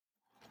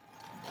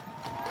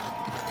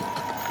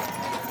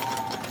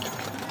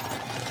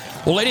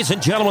Well, ladies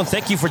and gentlemen,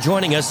 thank you for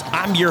joining us.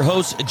 I'm your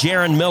host,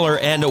 Jaron Miller,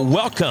 and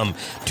welcome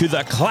to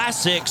the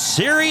Classic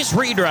Series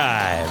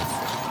Redrive.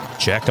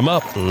 Check them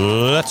up.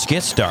 Let's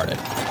get started.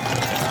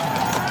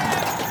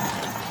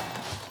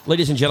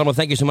 Ladies and gentlemen,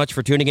 thank you so much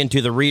for tuning in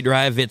to the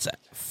Redrive. It's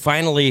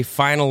finally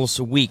finals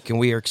week, and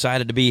we are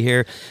excited to be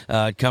here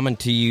coming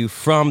to you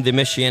from the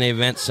Shipshewana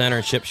Event Center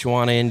in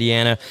Shipshewana,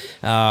 Indiana.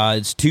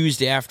 It's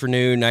Tuesday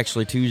afternoon,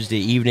 actually Tuesday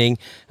evening.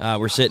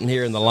 We're sitting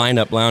here in the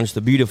lineup lounge,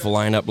 the beautiful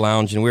lineup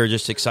lounge, and we're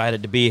just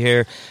excited to be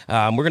here.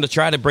 We're going to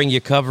try to bring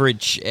you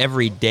coverage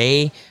every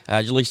day,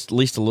 at least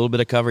a little bit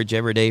of coverage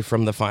every day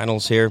from the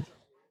finals here.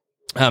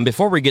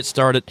 Before we get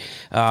started,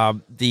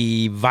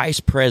 the vice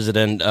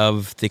president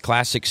of the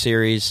Classic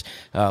Series,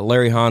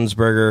 Larry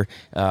Hansberger,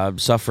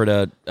 suffered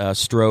a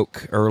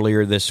stroke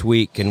earlier this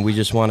week, and we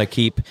just want to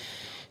keep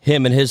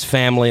him and his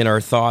family in our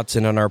thoughts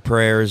and in our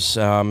prayers.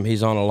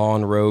 He's on a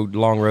long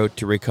road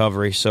to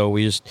recovery, so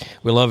we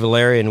love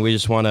Larry, and we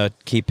just want to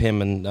keep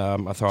him in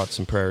our thoughts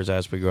and prayers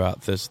as we go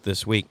out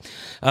this week.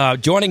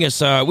 Joining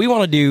us, we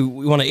want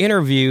to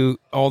interview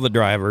all the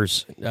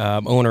drivers,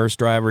 owners,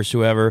 drivers,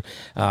 whoever.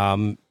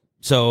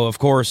 So, of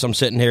course, I'm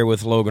sitting here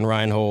with Logan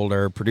Reinhold,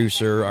 our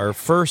producer. Our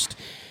first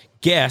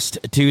guest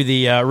to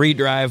the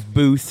Redrive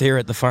booth here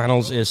at the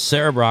finals is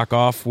Sarah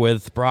Brockhoff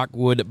with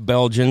Brockwood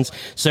Belgians.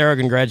 Sarah,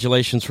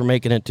 congratulations for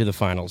making it to the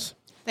finals.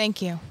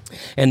 Thank you.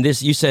 And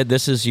you said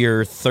this is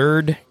your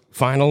third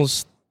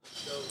finals?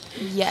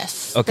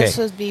 Yes. Okay. This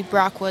would be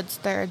Brockwood's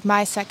third,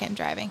 my second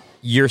driving.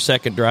 Your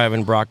second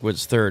driving,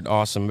 Brockwood's third.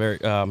 Awesome. Very.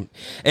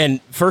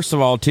 And first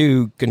of all,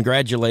 too,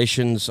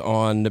 congratulations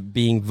on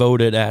being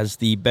voted as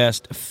the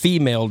best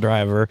female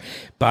driver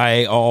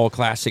by all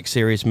Classic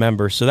Series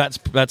members. So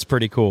that's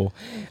pretty cool.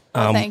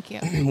 Well, thank you.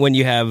 When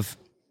you have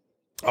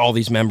all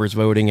these members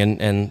voting,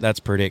 and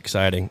that's pretty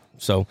exciting.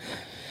 So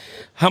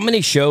how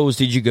many shows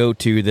did you go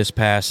to this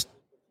past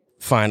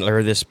final,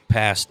 or this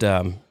past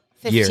 15.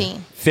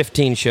 year?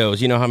 15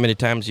 shows. You know how many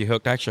times you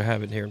hooked? I actually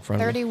have it here in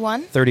front of me.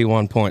 31.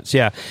 31 points,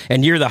 yeah.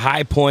 And you're the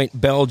high point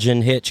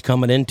Belgian hitch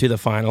coming into the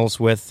finals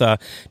with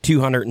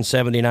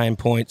 279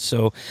 points.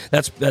 So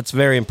that's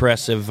very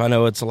impressive. I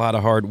know it's a lot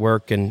of hard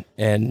work and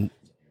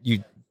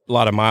you a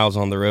lot of miles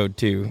on the road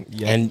too.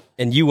 And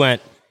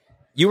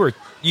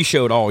you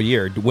showed all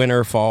year,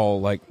 winter,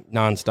 fall, like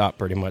nonstop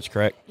pretty much,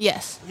 correct?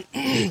 Yes.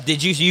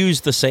 Did you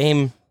use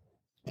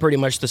pretty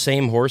much the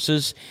same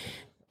horses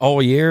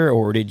all year,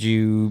 or did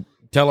you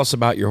tell us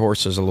about your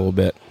horses a little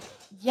bit?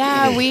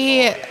 Yeah,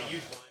 we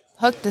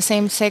hooked the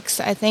same 6,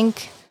 I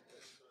think,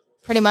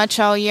 pretty much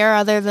all year,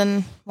 other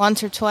than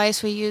once or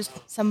twice we used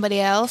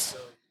somebody else.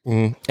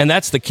 Mm-hmm. And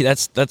that's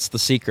the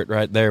secret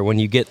right there. When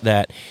you get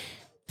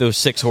those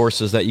 6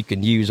 horses that you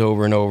can use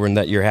over and over and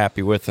that you're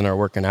happy with and are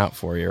working out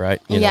for you,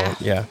 right?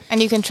 Yeah.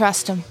 And you can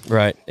trust them.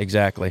 Right,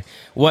 exactly.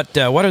 What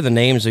are the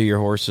names of your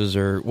horses,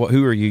 or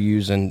who are you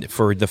using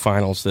for the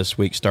finals this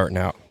week starting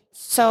out?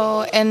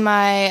 So in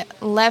my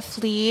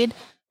left lead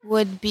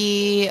would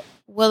be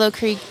Willow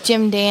Creek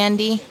Jim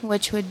Dandy,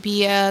 which would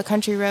be a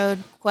Country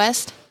Road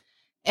Quest.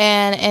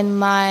 And in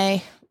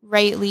my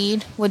right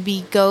lead would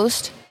be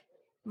Ghost.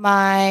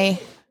 My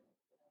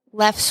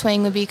left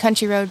swing would be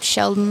Country Road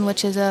Sheldon,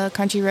 which is a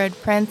Country Road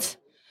Prince.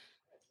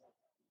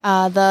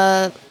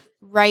 The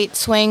right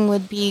swing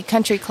would be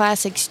Country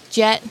Classics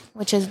Jet,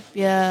 which is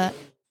a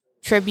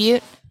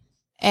Tribute.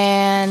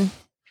 And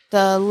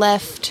the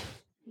left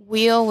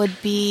wheel would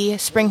be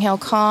Spring Hill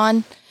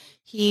Khan.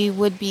 He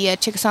would be a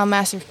Chickasaw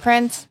Master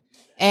Prince.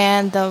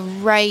 And the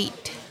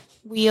right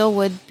wheel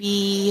would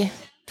be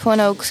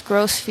Twin Oaks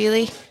Gross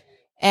Feely.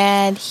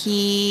 And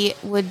he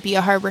would be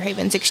a Harbor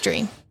Havens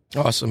Extreme.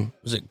 Awesome.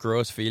 Was it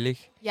Gross Feely?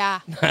 Yeah.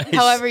 Nice.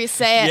 However you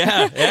say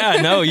it. Yeah,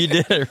 no, you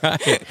did it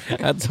right.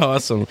 That's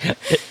awesome.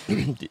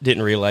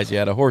 Didn't realize you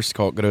had a horse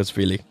called Gross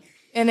Feely.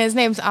 And his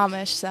name's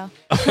Amish, so.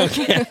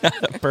 Okay,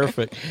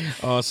 perfect.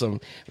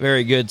 Awesome.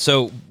 Very good.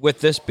 So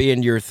with this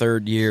being your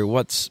third year,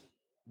 what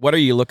are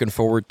you looking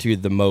forward to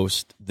the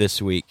most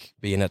this week,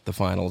 being at the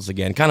finals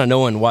again? Kind of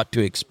knowing what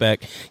to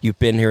expect. You've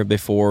been here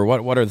before.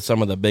 What are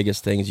some of the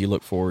biggest things you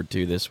look forward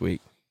to this week?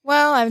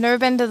 Well, I've never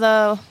been to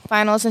the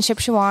finals in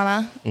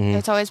Shipshewana. Mm-hmm.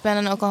 It's always been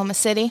in Oklahoma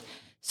City.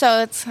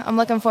 So I'm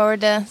looking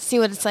forward to see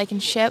what it's like in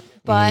Ship.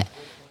 But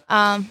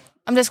I'm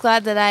just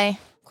glad that I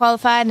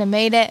qualified and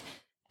made it.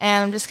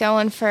 And I'm just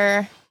going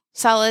for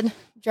solid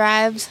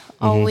drives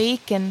all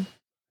week, and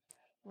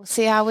we'll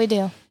see how we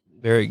do.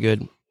 Very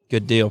good.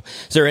 Good deal.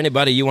 Is there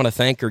anybody you want to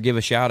thank or give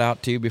a shout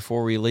out to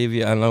before we leave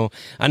you?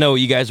 I know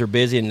you guys are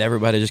busy and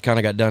everybody just kind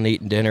of got done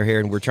eating dinner here,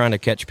 and we're trying to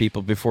catch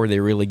people before they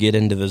really get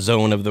into the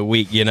zone of the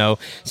week,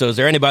 So is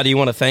there anybody you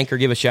want to thank or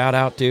give a shout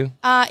out to?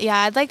 Yeah,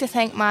 I'd like to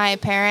thank my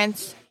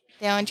parents,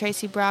 Dale and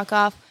Tracy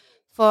Brockhoff,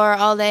 for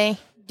all they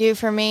do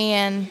for me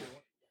and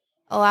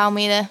allow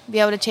me to be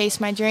able to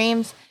chase my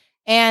dreams.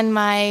 And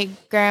my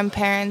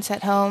grandparents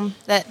at home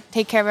that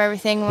take care of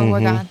everything when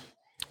we're gone.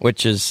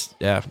 Which is,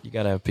 you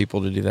got to have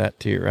people to do that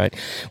too, right?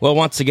 Well,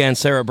 once again,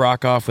 Sarah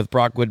Brockhoff with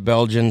Brockwood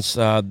Belgians.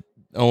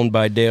 owned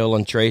by Dale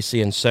and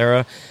Tracy and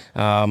Sarah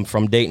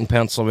from Dayton,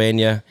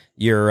 Pennsylvania.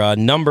 Your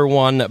number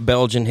one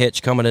Belgian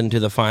hitch coming into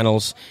the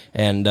finals,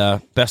 and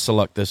best of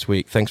luck this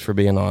week. Thanks for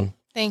being on.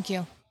 Thank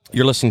you.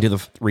 You're listening to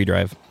the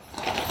Redrive.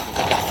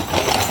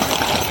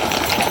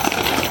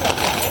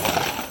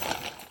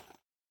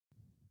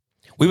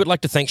 We would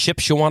like to thank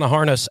Shipshewana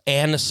Harness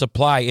and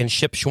Supply in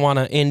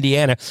Shipshewana,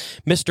 Indiana,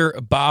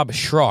 Mr. Bob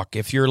Schrock.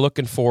 If you're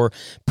looking for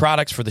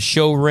products for the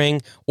show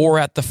ring or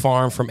at the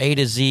farm from A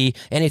to Z,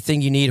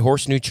 anything you need,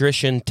 horse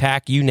nutrition,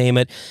 tack, you name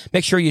it,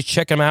 make sure you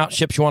check them out,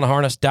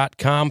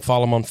 ShipsheWanaHarness.com,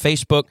 follow them on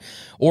Facebook,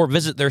 or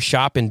visit their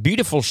shop in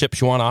beautiful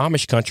Shipshewana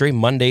Amish country,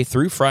 Monday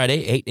through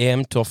Friday, 8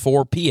 a.m. till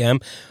 4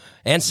 p.m.,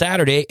 and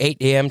Saturday, 8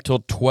 a.m. till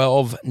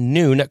 12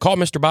 noon. Call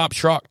Mr. Bob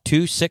Schrock,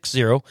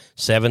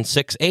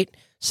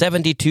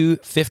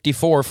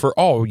 260-768-7254 for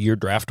all your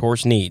draft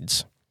horse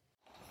needs.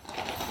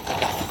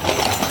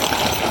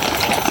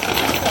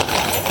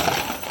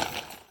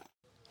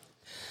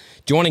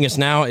 Joining us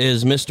now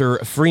is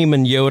Mr.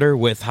 Freeman Yoder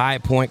with High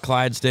Point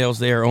Clydesdales.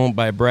 They are owned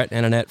by Brett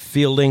and Annette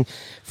Fielding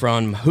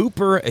from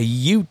Hooper,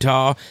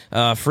 Utah.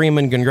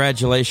 Freeman,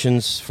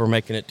 congratulations for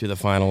making it to the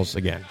finals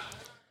again.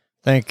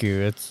 Thank you.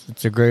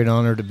 It's a great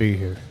honor to be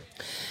here.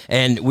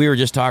 And we were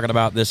just talking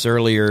about this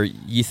earlier.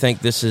 You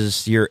think this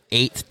is your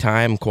 8th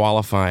time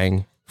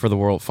qualifying for the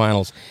World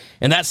Finals,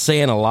 and that's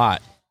saying a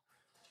lot.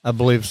 I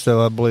believe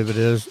so. I believe it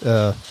is.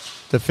 The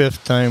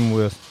 5th time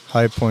with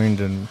High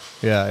Point, and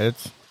yeah,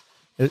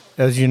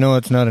 as you know,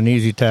 it's not an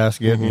easy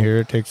task getting here.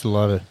 It takes a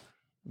lot of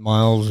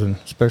miles, and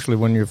especially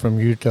when you're from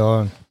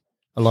Utah, and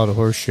a lot of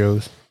horse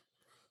shows.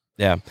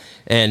 Yeah,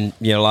 and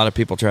a lot of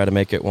people try to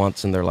make it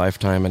once in their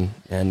lifetime,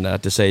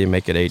 and to say you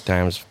make it 8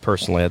 times,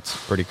 personally, that's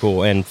pretty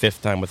cool. And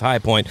 5th time with High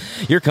Point.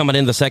 You're coming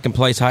in the second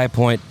place High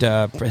Point,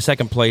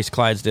 second place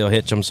Clydesdale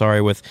Hitch,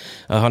 with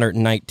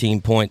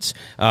 119 points.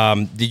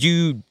 Did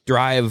you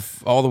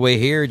drive all the way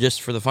here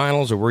just for the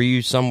finals, or were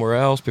you somewhere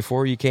else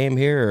before you came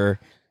here? Or?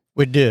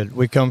 We did.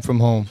 We come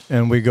from home,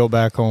 and we go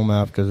back home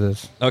after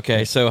this.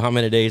 Okay, so how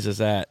many days is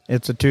that?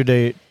 It's a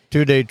two-day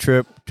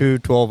trip, 2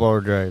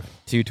 12-hour drive.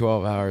 2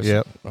 12 hours.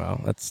 Yep.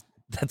 Wow, that's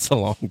a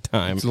long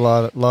time. It's a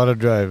lot of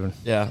driving.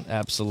 Yeah,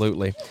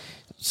 absolutely.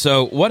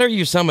 So, what are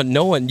you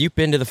knowing you've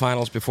been to the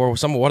finals before?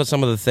 What are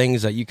some of the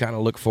things that you kind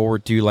of look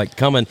forward to, like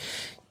coming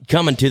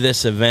to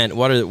this event?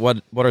 What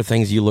are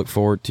things you look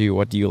forward to?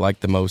 What do you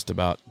like the most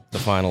about the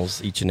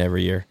finals each and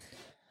every year?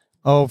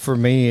 Oh, for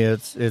me,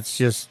 it's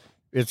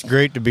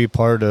great to be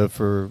part of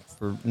for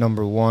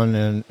number one,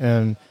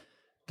 and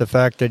the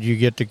fact that you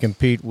get to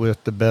compete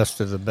with the best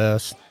of the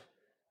best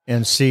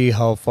and see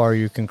how far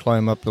you can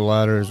climb up the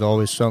ladder is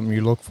always something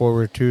you look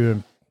forward to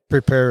and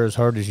prepare as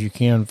hard as you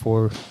can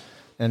for.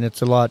 And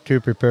it's a lot to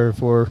prepare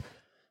for,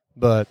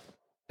 but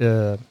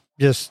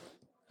just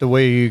the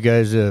way you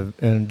guys have,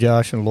 and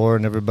Josh and Laura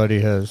and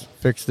everybody has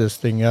fixed this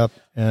thing up,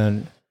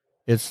 and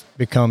it's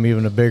become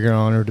even a bigger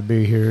honor to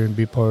be here and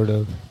be part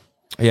of.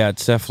 Yeah,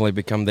 it's definitely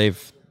become, they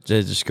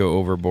just go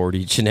overboard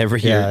each and every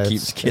year. Yeah, it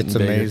keeps getting it's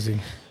amazing.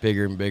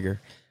 Bigger and bigger.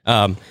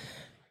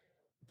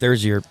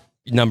 There's your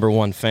number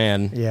one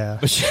fan. Yeah.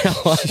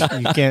 Michelle.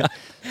 You can't,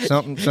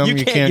 something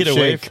you can't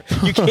shake.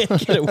 You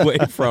can't get away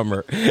from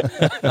her.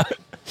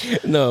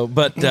 No,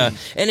 but, and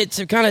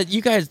it's kind of,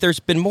 you guys, there's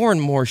been more and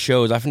more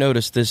shows. I've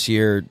noticed this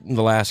year,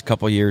 the last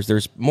couple of years,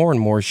 there's more and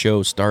more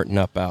shows starting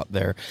up out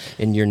there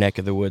in your neck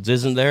of the woods,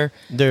 isn't there?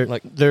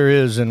 There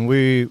is, and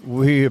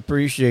we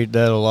appreciate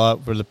that a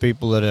lot for the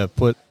people that have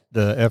put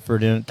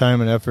the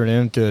time and effort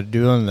into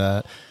doing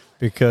that,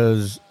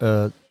 because,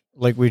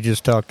 like we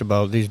just talked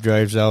about, these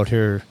drives out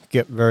here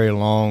get very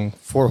long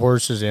for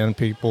horses and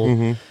people.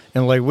 Mm-hmm.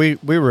 And like we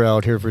were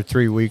out here for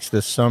 3 weeks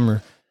this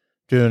summer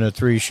doing a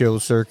 3-show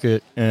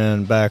circuit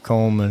and back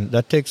home, and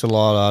that takes a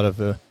lot out of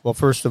it. Well,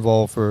 first of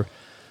all, for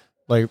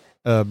like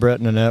Brett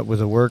and Annette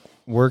with a work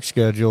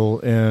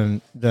schedule,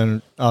 and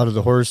then out of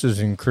the horses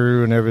and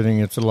crew and everything,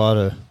 it's a lot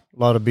of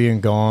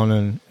being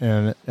gone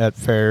and at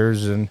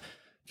fairs, and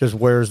just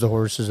wears the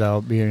horses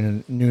out, being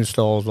in new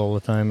stalls all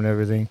the time and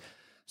everything.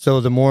 So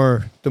the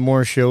more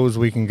shows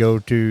we can go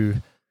to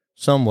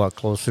somewhat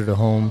closer to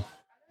home,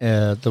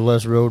 the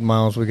less road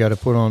miles we got to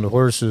put on the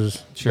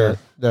horses. Sure.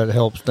 That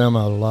helps them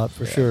out a lot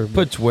for sure.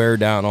 Puts wear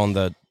down on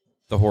the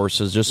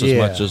horses just as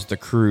much as the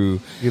crew.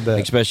 You bet.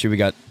 Especially we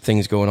got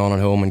things going on at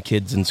home and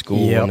kids in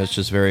school, and it's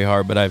just very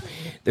hard. But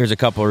there's a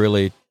couple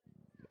really,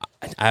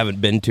 I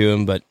haven't been to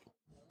them, but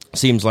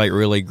seems like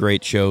really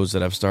great shows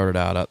that I've started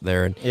out up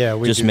there, and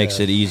just makes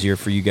it easier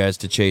for you guys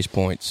to chase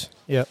points.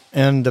 Yeah,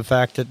 and the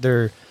fact that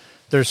they're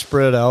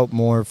spread out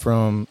more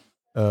from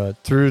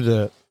through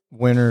the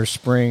winter,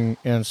 spring,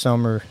 and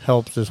summer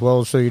helps as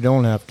well, so you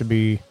don't have to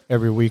be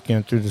every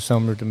weekend through the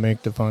summer to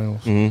make the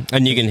finals. Mm-hmm.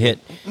 And you can hit,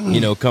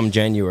 come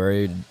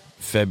January, you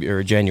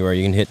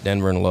can hit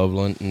Denver and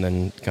Loveland, and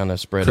then kind of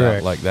spread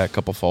out like that,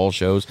 couple fall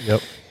shows.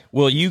 Yep.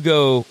 Will you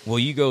go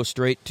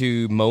straight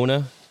to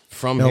Mona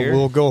from here? No,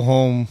 we'll go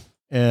home,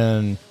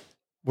 and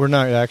we're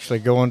not actually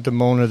going to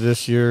Mona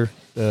this year.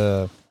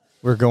 We're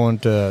going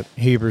to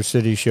Heber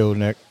City Show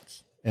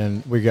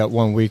and we got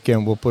one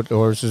weekend. We'll put the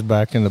horses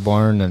back in the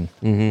barn and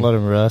let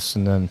them rest,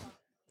 and then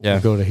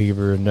we'll go to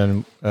Heber. And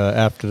then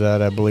after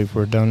that, I believe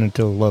we're done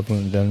until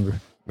Loveland, Denver.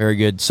 Very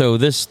good. So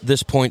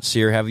this points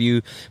here, have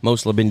you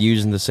mostly been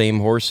using the same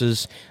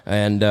horses?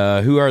 And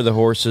who are the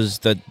horses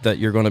that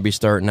you're going to be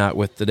starting out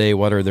with today?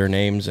 What are their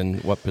names,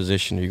 and what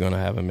position are you going to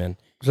have them in?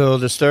 So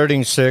the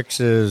starting 6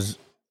 is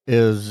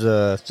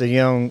the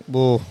young.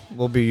 We'll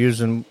be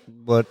using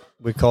what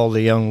we call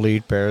the young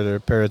lead pair. They're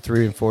a pair of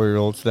 3 and 4 year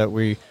olds that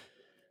we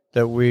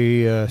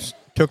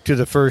took to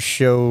the first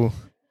show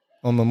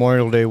on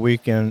Memorial Day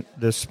weekend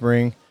this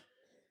spring,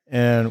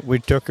 and we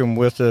took them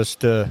with us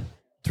to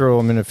throw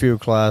them in a few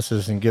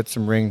classes and get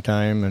some ring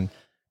time,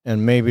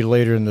 and maybe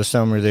later in the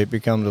summer they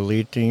become the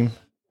lead team.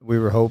 We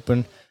were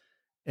hoping,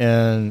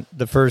 and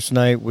the first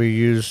night we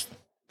used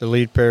the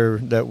lead pair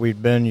that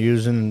we'd been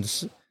using,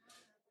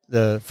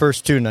 the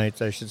first 2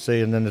 nights, I should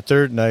say, and then the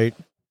third night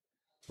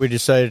we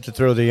decided to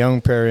throw the young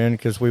pair in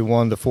because we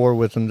won the 4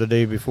 with them the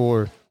day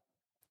before,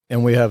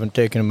 and we haven't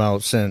taken them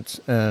out since.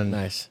 And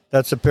nice.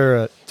 That's a pair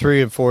of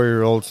 3 and 4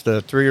 year olds.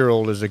 The 3 year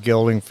old is a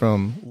gelding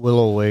from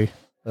Willowway,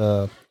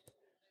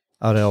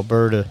 out of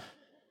Alberta,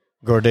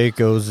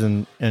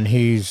 Gordacos, and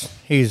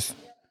he's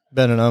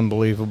been an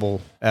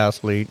unbelievable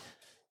athlete.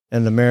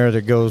 And the mare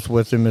that goes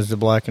with him is the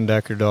Black and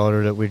Decker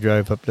daughter that we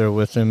drive up there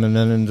with him. And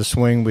then in the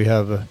swing, we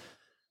have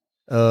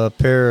a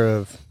pair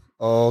of,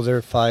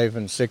 they're 5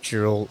 and 6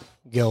 year old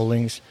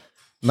geldings,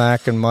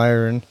 Mac and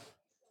Myron.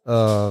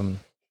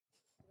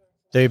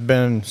 They've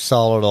been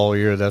solid all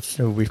year. That's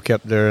who we've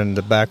kept there. And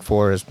the back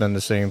 4 has been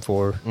the same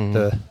 4.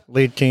 The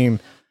lead team,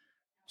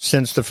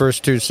 since the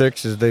first 2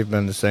 6s, they've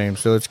been the same.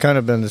 So it's kind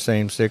of been the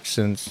same 6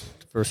 since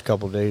the first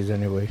couple of days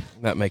anyway.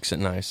 That makes it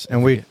nice.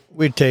 And we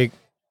take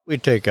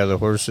other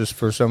horses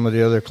for some of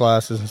the other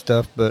classes and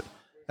stuff, but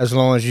as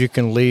long as you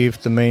can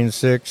leave the main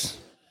 6,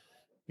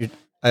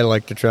 I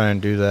like to try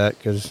and do that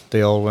because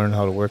they all learn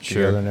how to work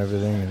together and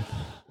everything. And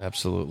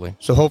absolutely.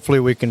 So hopefully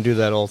we can do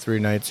that all 3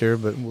 nights here,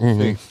 but we'll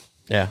see.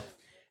 Yeah.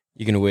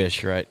 You can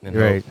wish, right? And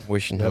right. Hope,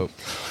 wish and hope.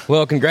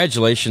 Well,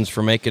 congratulations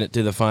for making it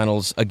to the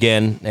finals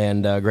again,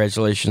 and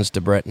congratulations to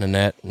Brett and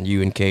Annette and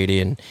you and Katie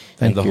and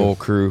the whole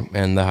crew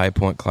and the High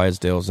Point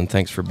Clydesdales, and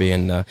thanks for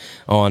being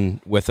on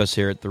with us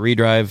here at the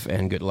Redrive,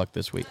 and good luck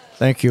this week.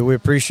 Thank you. We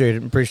appreciate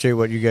it. Appreciate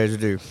what you guys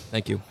do.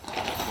 Thank you.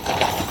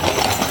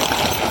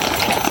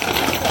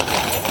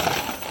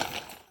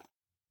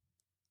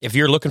 If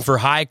you're looking for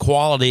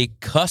high-quality,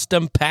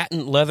 custom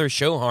patent leather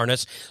show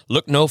harness,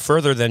 look no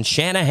further than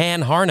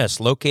Shanahan Harness,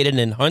 located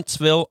in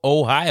Huntsville,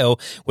 Ohio.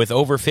 With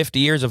over 50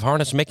 years of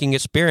harness-making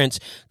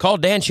experience, call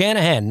Dan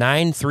Shanahan,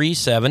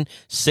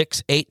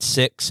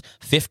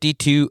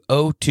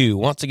 937-686-5202.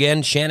 Once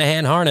again,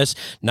 Shanahan Harness,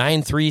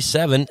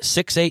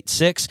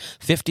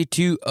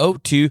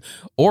 937-686-5202,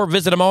 or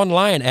visit them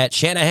online at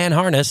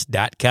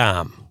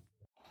shanahanharness.com.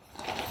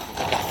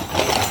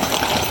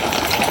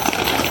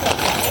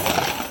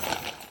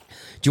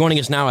 Joining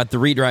us now at the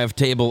Redrive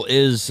table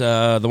is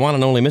the one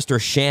and only Mr.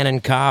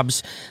 Shannon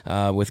Cobbs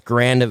with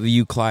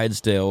Grandview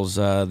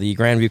Clydesdales. The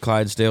Grandview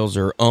Clydesdales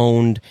are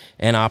owned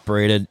and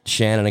operated.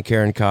 Shannon and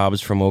Karen Cobbs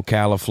from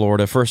Ocala,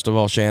 Florida. First of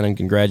all, Shannon,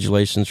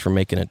 congratulations for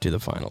making it to the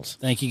finals.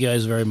 Thank you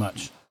guys very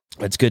much.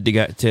 It's good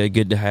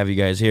to have you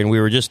guys here. And we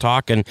were just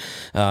talking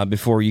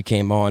before you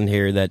came on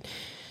here that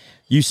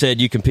you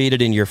said you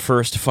competed in your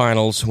first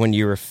finals when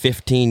you were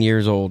 15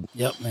 years old.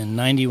 Yep, in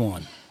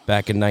 91.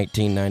 Back in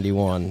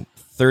 1991.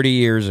 30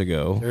 years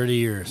ago. 30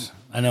 years.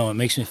 I know, it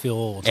makes me feel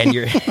old. And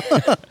you're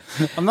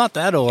I'm not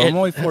that old. I'm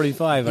only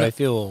 45, but I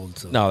feel old.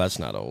 So. No, that's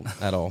not old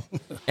at all.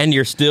 And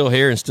you're still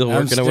here and still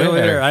working away. I'm still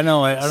here. There. I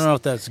know. I don't know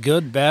if that's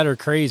good, bad, or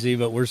crazy,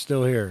 but we're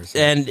still here. So.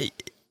 And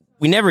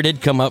we never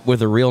did come up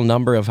with a real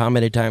number of how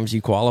many times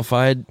you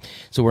qualified,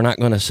 so we're not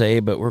going to say,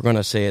 but we're going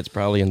to say it's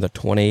probably in the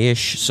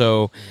 20-ish.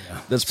 So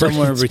that's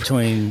somewhere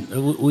between.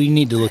 We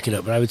need to look it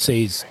up, but I would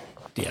say it's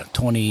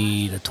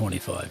 20 to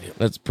 25. Yeah.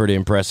 That's pretty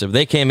impressive.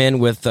 They came in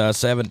with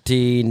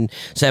 17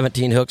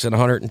 hooks and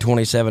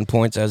 127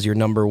 points as your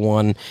number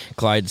 1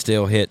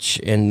 Clydesdale hitch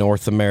in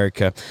North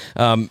America.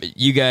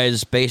 You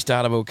guys based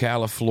out of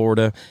Ocala,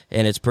 Florida,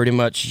 and it's pretty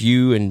much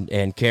you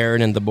and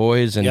Karen and the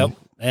boys. And yep.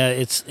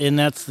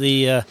 That's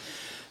the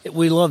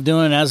we love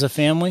doing it as a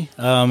family.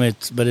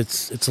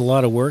 It's a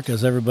lot of work,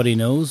 as everybody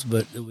knows,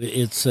 but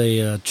it's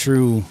a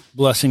true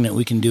blessing that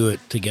we can do it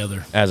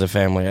together as a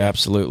family.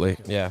 Absolutely,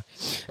 yeah.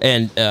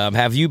 And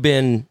have you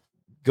been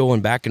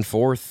going back and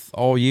forth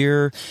all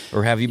year,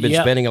 or have you been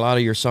spending a lot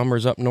of your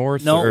summers up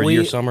north?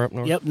 Your summer up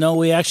north? Yep. No,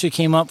 we actually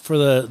came up for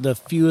the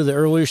few of the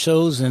earlier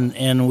shows,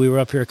 and we were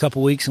up here a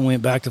couple weeks and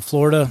went back to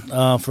Florida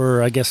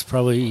for I guess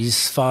probably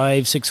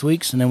 5-6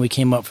 weeks, and then we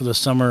came up for the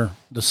summer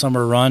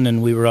run,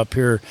 and we were up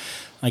here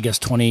I guess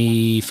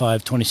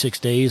 25, 26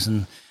 days,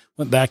 and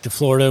went back to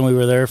Florida, and we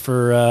were there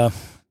for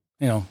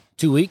 2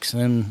 weeks,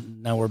 and then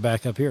now we're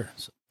back up here.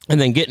 So. And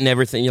then getting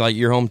everything,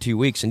 you're home 2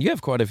 weeks, and you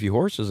have quite a few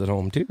horses at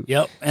home, too.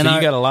 Yep. And so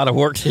you got a lot of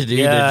work to do.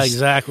 Yeah,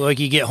 exactly. Like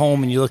you get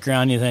home and you look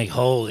around and you think,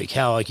 holy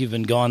cow, like you've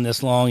been gone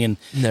this long. And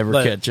never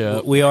catch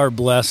up. We are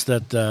blessed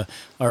that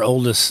our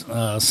oldest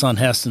son,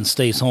 Heston,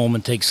 stays home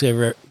and takes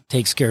care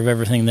of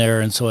everything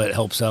there, and so it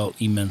helps out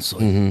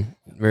immensely. Mm-hmm.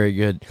 Very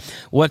good.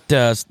 What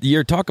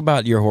talk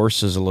about your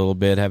horses a little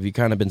bit. Have you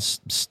kind of been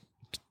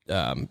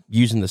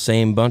using the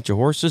same bunch of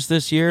horses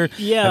this year?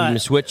 Yeah. Have you been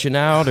switching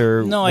out,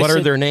 or No, what are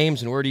their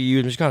names and where do you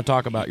use them? Just kind of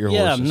talk about your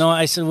horses. Yeah, no,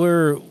 I said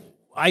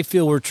I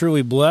feel we're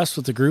truly blessed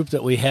with the group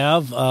that we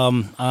have.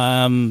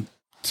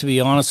 To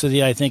be honest with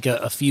you, I think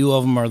a few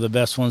of them are the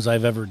best ones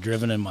I've ever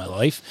driven in my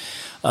life.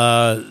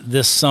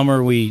 This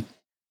summer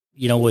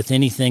with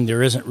anything,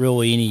 there isn't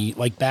really any,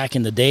 like back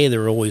in the day, there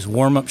were always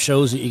warm-up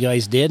shows that you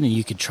guys did, and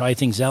you could try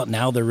things out.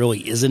 Now there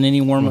really isn't any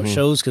warm-up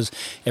shows because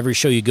every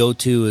show you go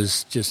to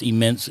is just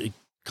immense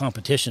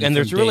competition. And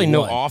there's really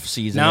no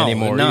off-season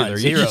anymore either.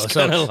 Zero.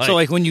 So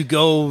like when you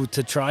go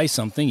to try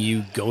something,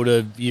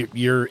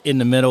 you're in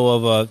the middle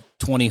of a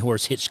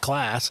 20-horse hitch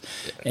class.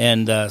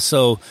 And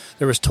so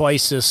there was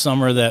twice this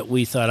summer that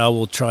we thought,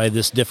 we'll try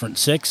this different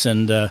 6,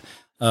 and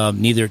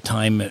neither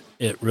time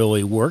it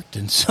really worked,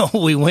 and so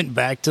we went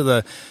back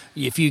to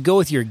if you go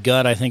with your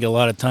gut, I think a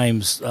lot of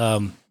times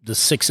the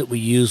 6 that we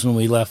used when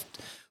we left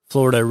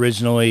Florida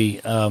originally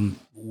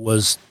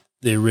was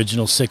the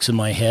original 6 in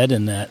my head,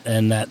 and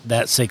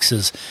that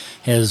 6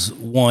 has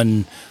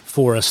won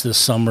for us this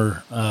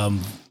summer.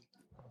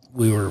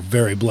 We were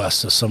very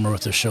blessed this summer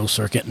with the show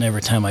circuit, and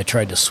every time I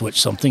tried to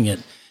switch something,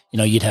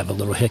 you'd have a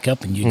little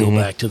hiccup, and you'd go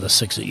back to the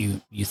 6 that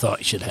you thought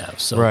you should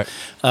have. So, right.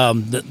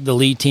 The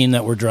lead team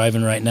that we're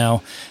driving right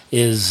now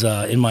is,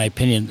 in my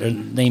opinion, their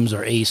names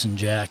are Ace and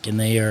Jack, and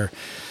they are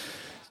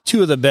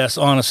two of the best,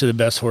 honestly, the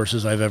best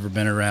horses I've ever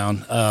been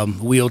around.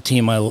 Wheel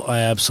team, I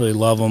absolutely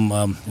love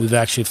them. We've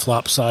actually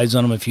flopped sides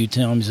on them a few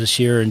times this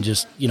year, and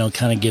just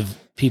kind of give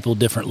people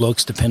different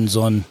looks. Depends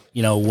on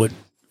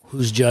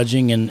who's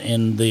judging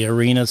and the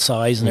arena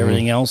size and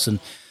everything else, and.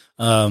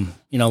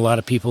 A lot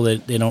of people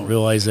that they don't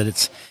realize that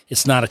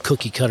it's not a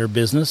cookie cutter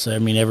business. I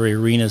mean, every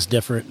arena is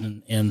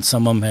different, and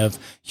some of them have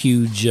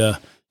huge,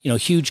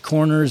 huge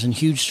corners and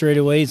huge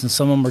straightaways, and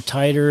some of them are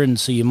tighter. And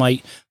so you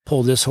might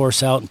pull this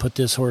horse out and put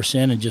this horse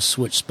in and just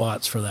switch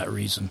spots for that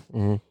reason.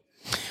 Mm-hmm.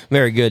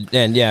 Very good.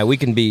 And yeah, we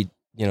can be,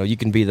 you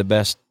can be the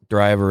best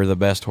driver, the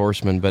best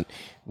horseman, but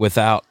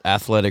without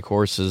athletic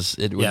horses,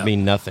 it would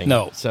mean nothing.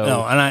 No.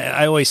 And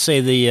I always say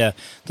the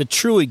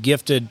truly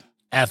gifted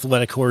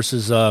athletic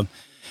horses,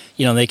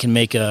 they can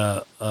make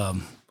a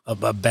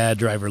bad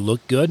driver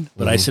look good,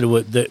 but I said,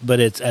 but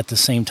it's at the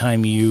same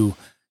time you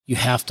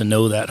have to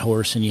know that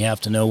horse, and you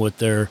have to know what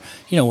they're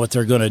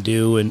going to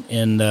do,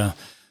 and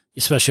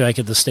especially like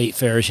at the state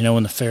fairs,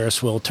 when the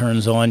Ferris wheel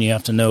turns on, you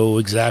have to know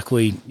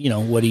exactly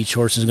what each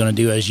horse is going to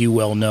do, as you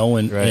well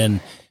know,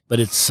 but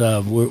it's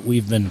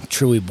we've been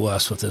truly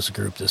blessed with this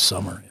group this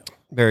summer.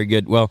 Very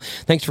good. Well,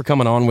 thanks for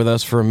coming on with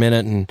us for a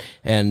minute,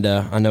 and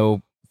I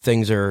know.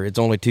 It's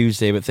only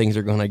Tuesday, but things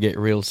are going to get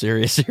real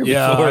serious here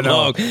before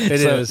long. It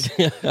is.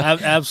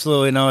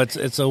 Absolutely. No,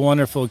 it's a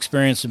wonderful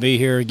experience to be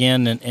here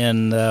again,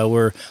 and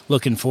we're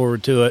looking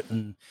forward to it.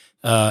 And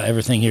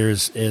everything here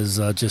is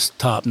just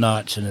top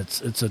notch, and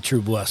it's a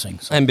true blessing.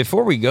 So. And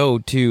before we go,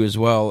 too, as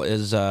well,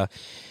 is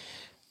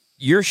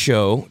your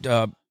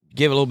show.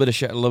 Give a little bit of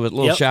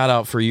shout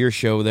out for your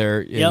show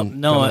there. We're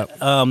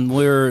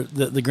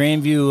the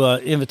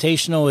Grandview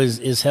Invitational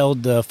is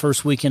held the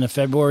first weekend of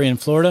February in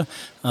Florida.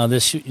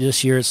 This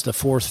year it's the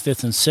 4th,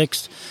 5th, and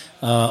 6th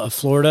of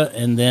Florida,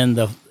 and then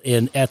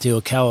at the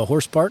Ocala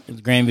Horse Park, the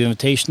Grandview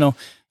Invitational.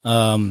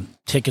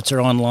 Tickets are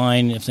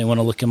online if they want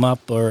to look them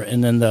up,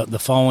 and then the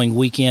following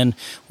weekend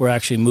we're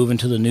actually moving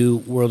to the new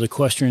World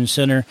Equestrian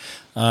Center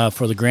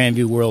for the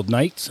Grandview World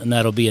Nights, and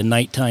that'll be a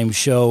nighttime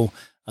show.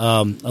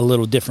 A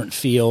little different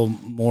feel,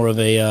 more of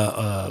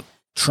a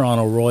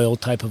Toronto Royal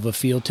type of a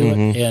feel to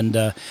it,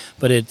 and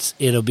but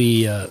it'll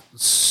be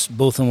both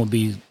of them will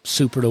be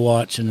super to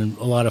watch and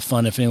a lot of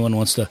fun. If anyone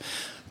wants to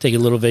take a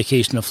little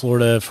vacation to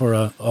Florida for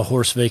a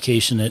horse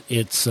vacation,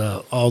 it's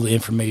all the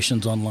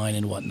information's online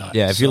and whatnot.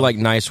 Yeah, if you like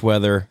nice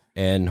weather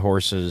and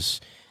horses,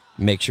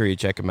 make sure you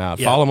check them out.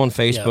 Yeah. Follow them on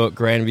Facebook,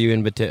 Grandview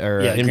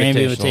Invitational.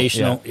 Grandview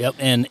Invitational. Yep,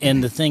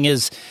 and the thing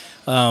is.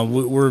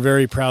 We're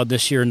very proud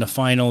this year in the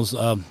finals.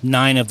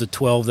 9 of the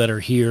 12 that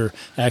are here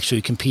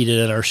actually competed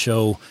at our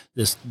show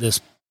this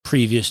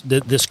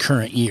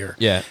current year.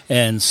 Yeah,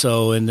 and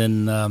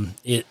then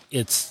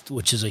it's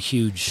which is a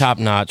huge top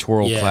notch,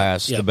 world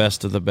class, the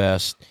best of the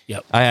best.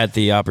 Yep. I had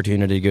the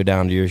opportunity to go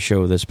down to your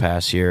show this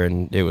past year,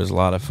 and it was a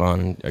lot of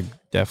fun.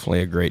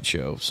 Definitely a great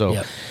show.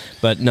 So,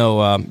 but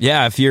no,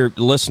 if you're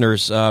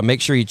listeners,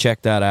 make sure you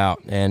check that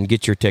out and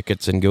get your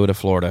tickets and go to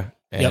Florida.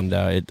 And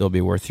it'll be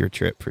worth your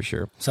trip for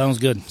sure. Sounds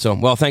good. So,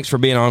 well, thanks for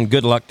being on.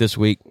 Good luck this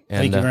week. And,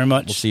 thank you very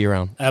much. We'll see you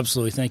around.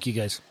 Absolutely. Thank you,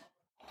 guys.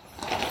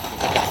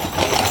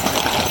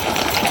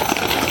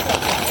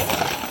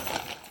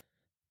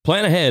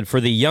 Plan ahead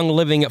for the Young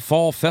Living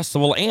Fall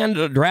Festival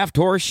and Draft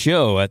Horse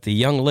Show at the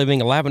Young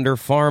Living Lavender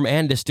Farm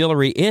and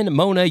Distillery in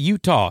Mona,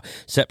 Utah,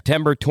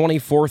 September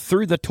 24th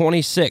through the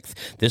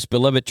 26th. This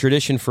beloved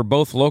tradition for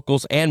both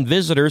locals and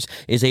visitors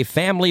is a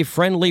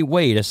family-friendly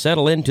way to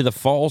settle into the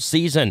fall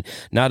season.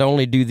 Not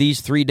only do these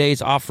 3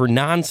 days offer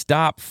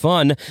non-stop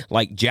fun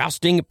like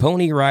jousting,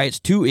 pony rides,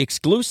 2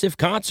 exclusive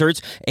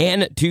concerts,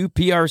 and 2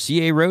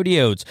 PRCA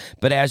rodeos,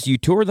 but as you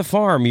tour the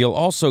farm, you'll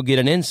also get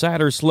an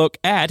insider's look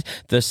at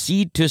the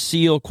seed to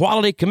seal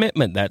quality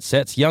commitment that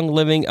sets Young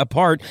Living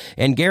apart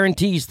and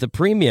guarantees the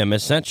premium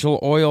essential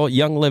oil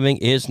Young Living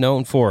is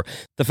known for.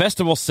 The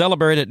festival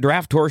celebrated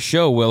Draft Horse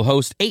Show will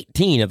host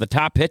 18 of the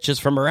top hitches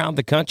from around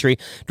the country,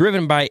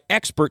 driven by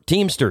expert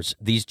teamsters.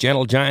 These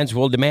gentle giants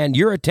will demand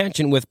your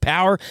attention with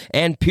power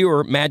and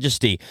pure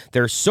majesty.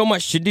 There's so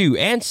much to do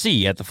and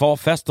see at the Fall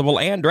Festival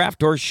and Draft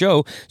Horse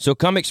Show, so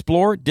come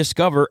explore,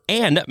 discover,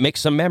 and make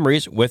some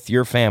memories with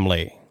your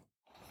family.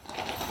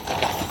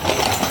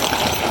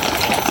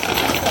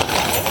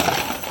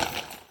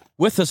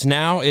 With us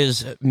now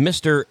is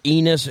Mr.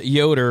 Enos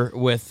Yoder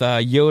with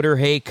Yoder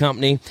Hay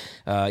Company.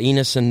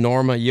 Enos and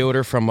Norma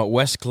Yoder from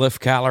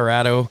Westcliff,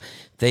 Colorado.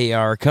 They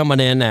are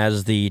coming in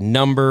as the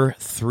number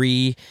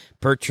 3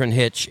 Percheron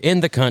hitch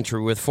in the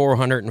country with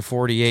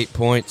 448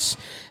 points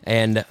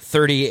and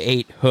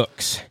 38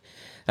 hooks.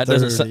 That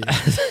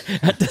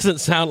doesn't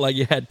sound like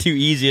you had too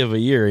easy of a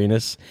year,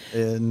 Enos.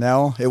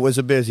 No, it was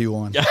a busy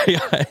one.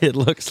 It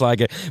looks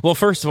like it. Well,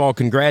 first of all,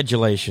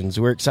 congratulations.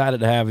 We're excited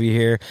to have you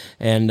here,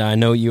 and I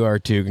know you are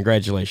too.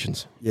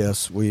 Congratulations.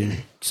 Yes, we're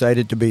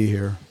excited to be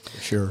here,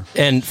 for sure.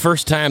 And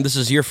this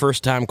is your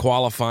first time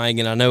qualifying,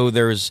 and I know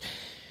there's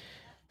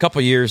a couple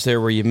years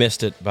there where you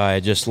missed it by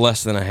just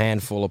less than a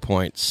handful of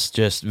points,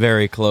 just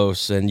very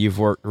close, and you've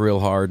worked real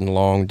hard and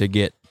long to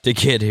get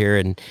here,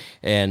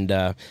 and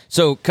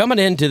so coming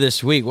into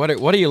this week, what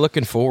are you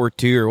looking forward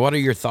to, or what are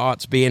your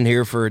thoughts being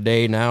here for a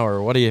day now,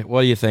 or what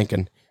are you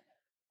thinking?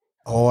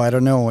 Oh, I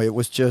don't know. It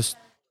was just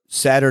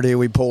Saturday.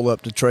 We pulled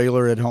up the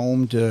trailer at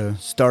home to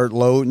start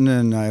loading,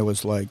 and I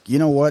was like, you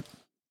know what?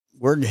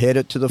 We're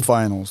headed to the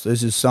finals.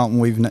 This is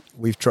something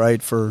we've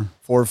tried for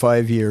 4 or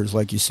 5 years.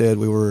 Like you said,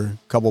 we were a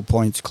couple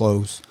points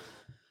close,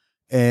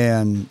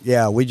 and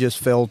yeah, we just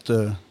felt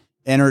the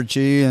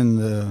energy and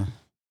the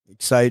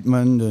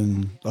excitement,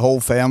 and the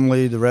whole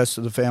family, the rest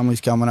of the family's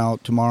coming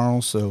out tomorrow,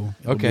 so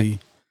it'll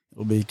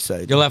be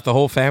exciting. You'll have the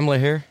whole family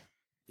here?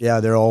 Yeah,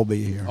 they'll all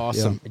be here.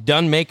 Awesome. Yeah.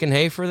 Done making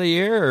hay for the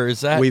year, or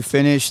is that? We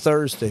finished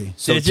Thursday.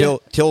 So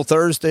till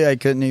Thursday, I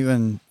couldn't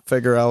even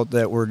figure out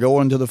that we're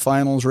going to the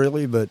finals,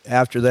 really, but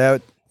after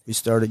that, we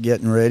started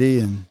getting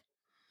ready, and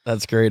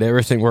that's great.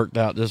 Everything worked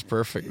out just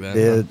perfect then. It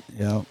did,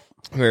 yeah.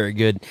 Very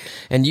good.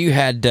 And you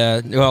had,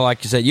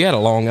 like you said, you had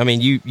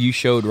you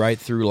showed right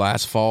through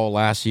last fall,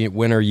 last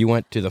winter. You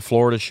went to the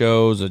Florida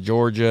shows,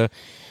 Georgia,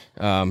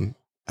 a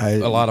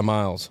lot of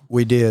miles.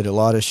 We did a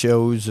lot of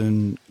shows,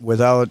 and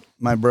without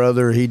my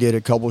brother, he did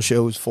a couple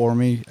shows for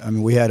me. I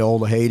mean, we had all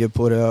the hay to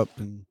put up,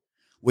 and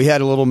we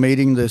had a little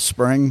meeting this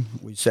spring.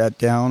 We sat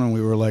down, and we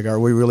were like, are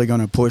we really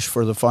going to push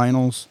for the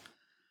finals?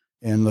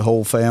 And the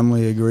whole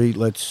family agreed,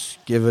 let's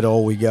give it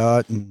all we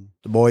got, and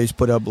the boys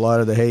put up a lot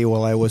of the hay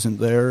while I wasn't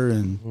there,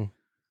 and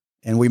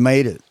we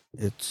made it.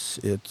 It's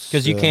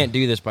because you can't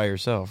do this by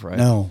yourself, right?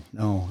 No.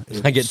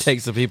 Like it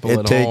takes the people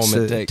at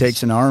home. It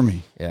takes an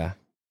army. Yeah,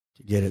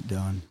 to get it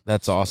done.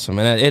 That's awesome,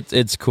 and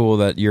it's cool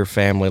that your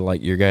family,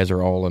 like your guys,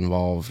 are all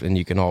involved, and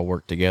you can all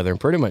work together and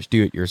pretty much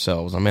do it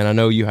yourselves. I mean, I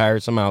know you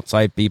hire some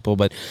outside people,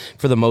 but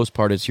for the most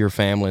part, it's your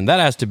family, and that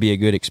has to be a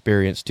good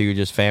experience too.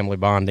 Just family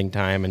bonding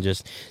time and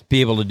just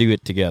be able to do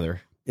it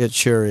together. It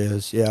sure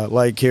is. Yeah,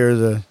 like here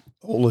the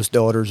oldest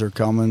daughters are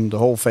coming. The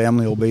whole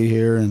family will be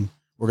here, and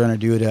we're going to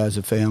do it as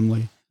a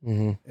family.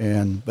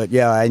 Mm-hmm. But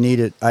yeah,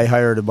 I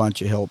hired a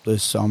bunch of help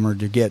this summer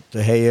to get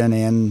the hay in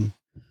and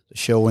the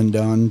showing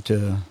done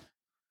to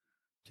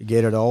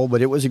get it all.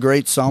 But it was a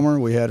great summer.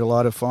 We had a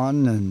lot of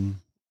fun and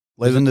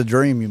living the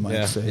dream, you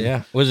might say.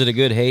 Yeah. Was it a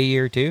good hay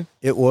year too?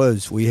 It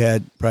was. We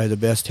had probably the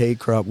best hay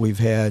crop we've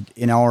had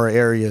in our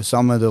area.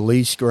 Some of the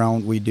least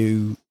ground we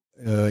do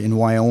in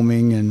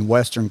Wyoming and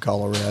western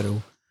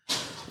Colorado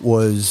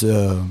was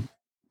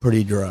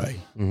pretty dry,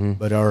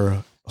 but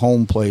our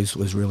home place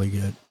was really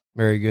good.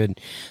 Very good.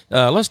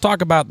 Let's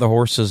talk about the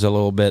horses a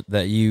little bit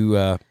that you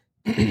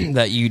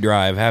that you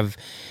drive.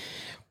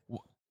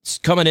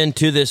 Coming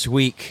into this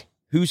week,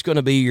 who's going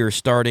to be your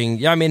starting?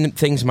 Yeah, I mean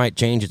things might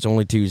change. It's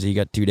only Tuesday. You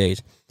got 2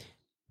 days.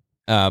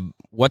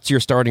 What's your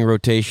starting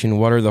rotation?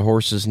 What are the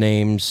horses'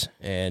 names,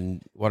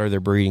 and what are their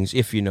breedings,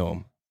 if you know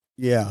them?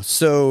 Yeah.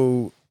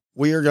 So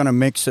we are going to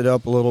mix it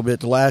up a little bit.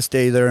 The last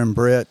day there in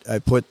Brett, I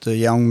put the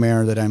young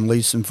mare that I'm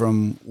leasing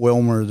from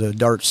Wilmer, the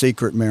Dark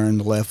Secret mare, in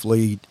the left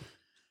lead,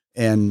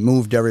 and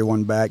moved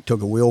everyone back,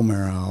 took a wheel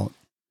mare out.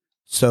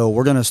 So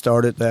we're going to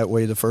start it that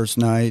way the first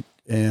night.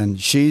 And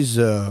she's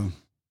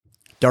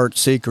Dark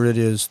Secret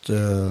is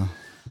the,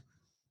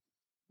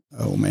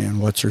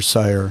 what's her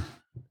sire?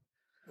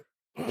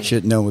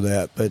 Should know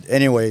that. But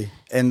anyway,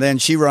 and then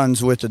she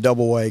runs with the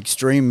Double Y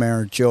Extreme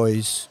mare,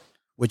 Joyce,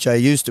 which I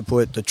used to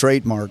put the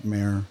trademark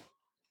mare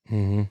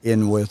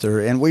in with her,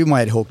 and we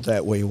might hook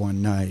that way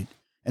one night.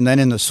 And then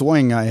in the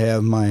swing, I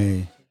have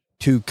my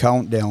 2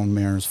 countdown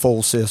mares,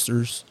 full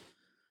sisters.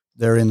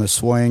 They're in the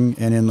swing,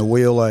 and in the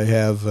wheel, I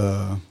have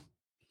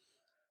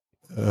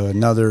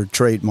another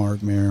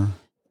trademark mare,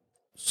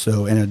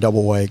 so in a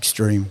double Y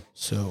extreme.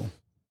 So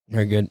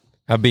very good.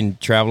 I've been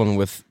traveling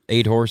with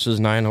 8 horses,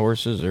 9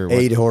 horses, or what?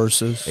 8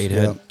 horses, 8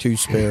 head, 2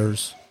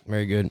 spares.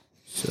 Very good.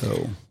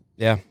 So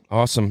yeah,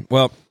 awesome.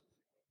 Well,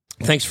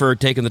 thanks for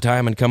taking the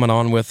time and coming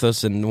on with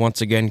us, and once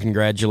again,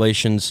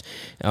 congratulations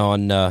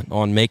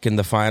on making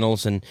the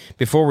finals. And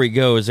before we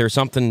go, is there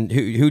something?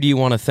 Who do you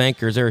want to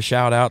thank, or is there a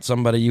shout out?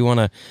 Somebody you want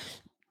to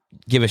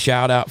give a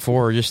shout out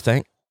for, or just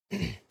thank?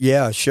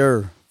 Yeah,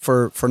 sure.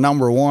 For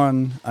number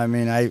one, I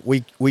mean,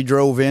 we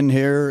drove in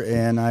here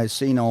and I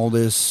seen all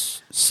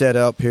this set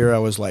up here. I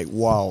was like,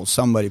 wow,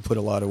 somebody put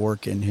a lot of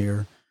work in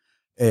here,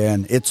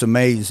 and it's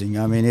amazing.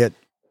 I mean,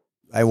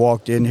 I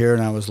walked in here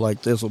and I was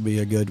like, this will be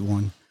a good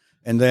one.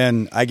 And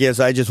then I guess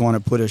I just want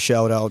to put a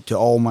shout out to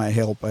all my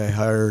help I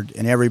hired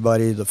and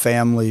everybody, the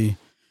family,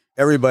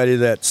 everybody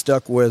that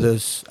stuck with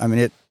us. I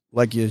mean,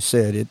 like you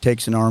said, it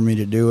takes an army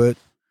to do it.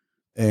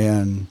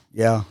 And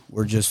yeah,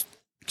 we're just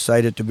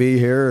excited to be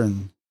here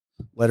and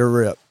let her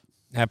rip.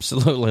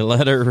 Absolutely,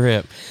 let her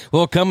rip.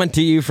 Well, coming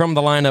to you from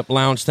the Lineup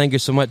Lounge, thank you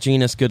so much,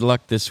 Enos. Good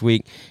luck this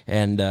week,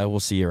 and we'll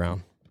see you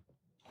around.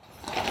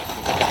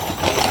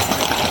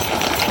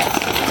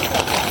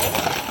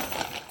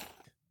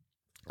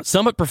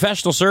 Summit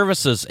Professional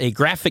Services, a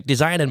graphic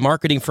design and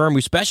marketing firm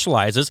who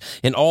specializes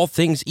in all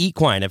things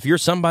equine. If you're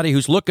somebody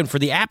who's looking for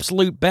the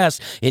absolute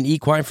best in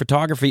equine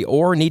photography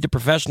or need a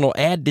professional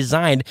ad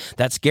designed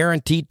that's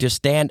guaranteed to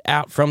stand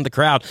out from the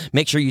crowd,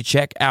 make sure you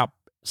check out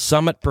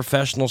Summit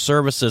Professional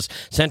Services,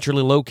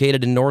 centrally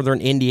located in northern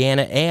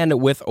Indiana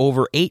and with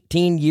over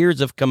 18 years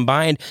of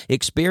combined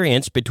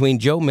experience between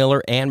Joe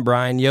Miller and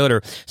Brian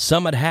Yoder.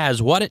 Summit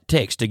has what it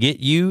takes to get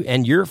you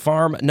and your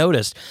farm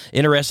noticed.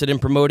 Interested in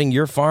promoting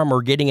your farm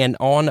or getting an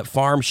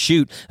on-farm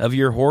shoot of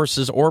your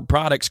horses or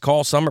products,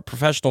 call Summit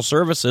Professional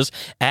Services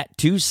at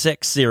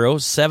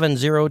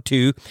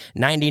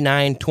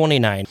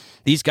 260-702-9929.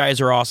 These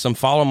guys are awesome.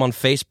 Follow them on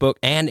Facebook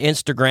and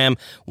Instagram.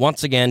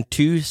 Once again,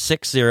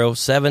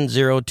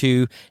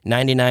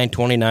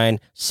 260-702-9929,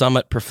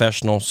 Summit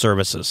Professional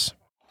Services.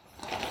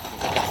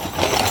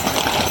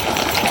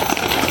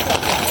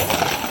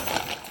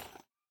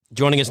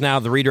 Joining us now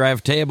at the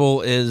Redrive table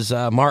is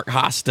Mark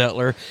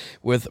Hostetler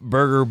with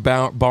Burger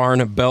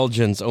Barn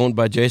Belgians, owned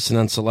by Jason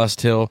and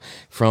Celeste Hill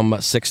from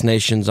Six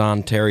Nations,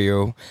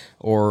 Ontario,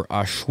 or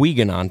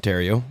Shipshewana,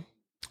 Ontario.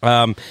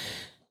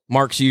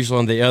 Mark's usually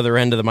on the other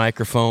end of the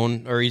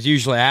microphone, or he's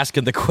usually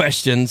asking the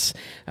questions.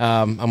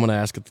 I'm going to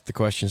ask the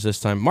questions this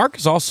time. Mark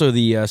is also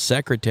the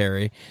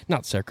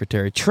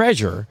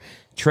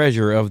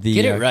treasurer of the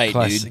Get it right,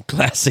 dude.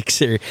 Classic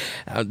Series.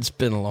 It's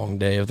been a long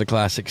day of the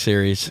Classic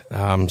Series.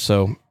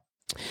 So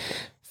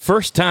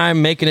first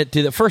time making it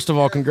to the, first of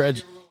all,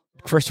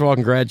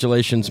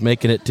 congratulations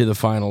making it to the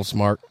finals,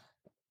 Mark.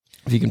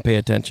 If you can pay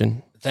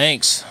attention.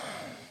 Thanks.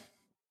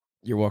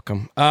 You're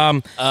welcome.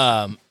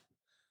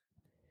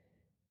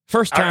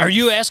 First time. Are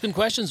you asking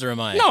questions or am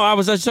I? No, I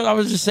was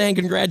just saying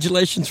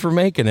congratulations for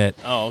making it.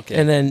 Oh, okay.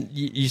 And then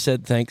you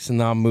said thanks, and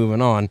now I'm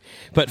moving on.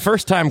 But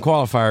first time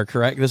qualifier,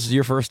 correct? This is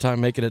your first time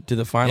making it to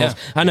the finals. Yeah,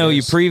 I know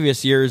you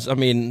previous years. I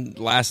mean,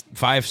 last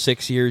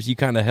 5-6 years, you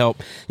kind of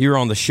helped. You were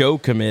on the show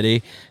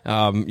committee.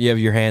 You have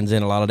your hands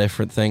in a lot of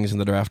different things in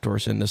the draft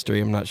horse industry.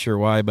 I'm not sure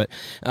why, but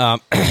are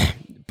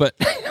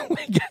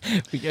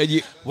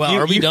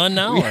we done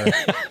now? Or?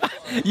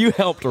 You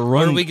helped run.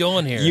 Where are we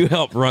going here? You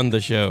helped run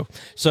the show.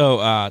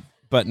 So,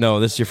 but no,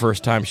 this is your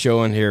first time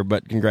showing here,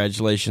 but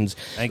congratulations.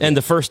 Thank you. And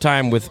the first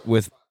time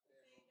with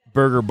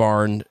Burger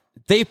Barn,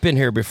 they've been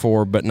here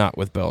before, but not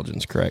with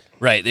Belgians, correct?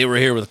 Right. They were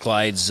here with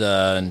Clyde's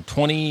in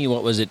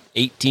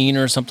 18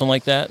 or something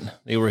like that.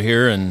 They were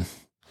here and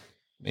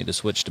made a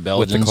switch to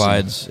Belgians. With the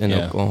Clydes in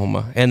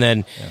Oklahoma. And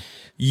then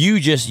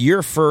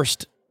the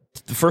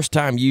first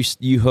time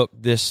you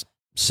hooked this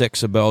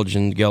 6 of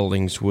Belgian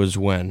geldings was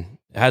when?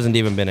 It hasn't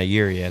even been a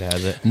year yet,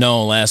 has it?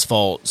 No, last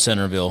fall,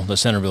 the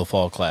Centerville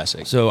Fall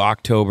Classic. So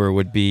October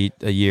would be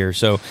a year.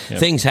 So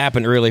things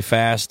happened really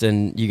fast,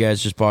 and you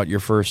guys just bought your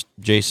first,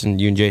 you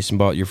and Jason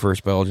bought your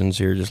first Belgians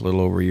here just a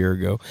little over a year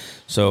ago.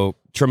 So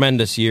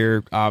tremendous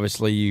year.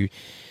 Obviously, you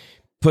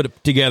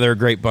put together a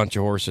great bunch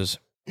of horses.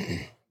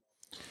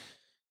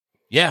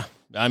 Yeah.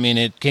 I mean,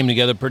 it came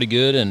together pretty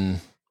good, and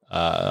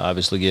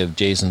obviously give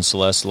Jason and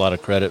Celeste a lot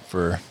of credit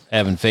for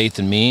having faith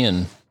in me,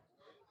 and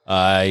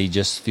I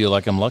just feel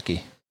like I'm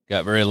lucky.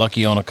 Got very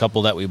lucky on a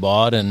couple that we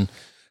bought and a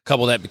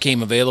couple that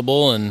became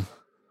available, and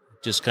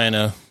just kind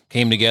of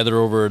came together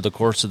over the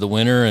course of the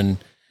winter and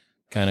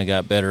kind of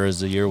got better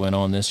as the year went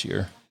on this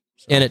year.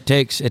 So. And it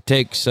takes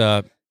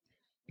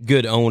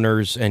good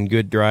owners and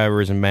good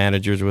drivers and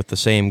managers with the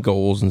same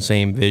goals and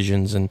same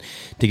visions, and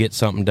to get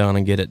something done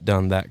and get it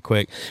done that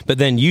quick. But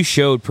then you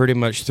showed pretty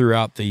much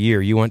throughout the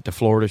year. You went to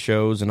Florida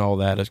shows and all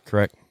that, is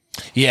correct?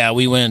 Yeah,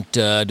 we went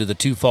to the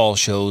 2 fall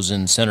shows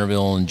in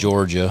Centerville and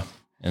Georgia,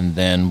 and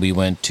then we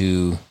went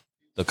to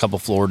the couple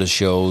Florida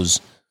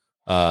shows,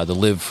 the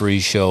Live Free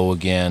show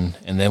again,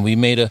 and then we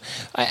made a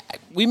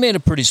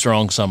pretty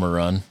strong summer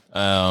run.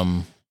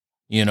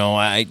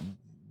 I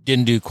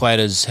didn't do quite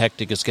as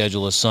hectic a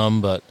schedule as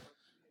some, but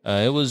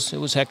it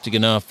was hectic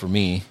enough for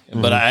me.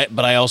 Mm-hmm.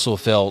 But I also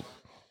felt,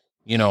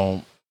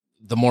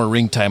 the more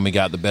ring time we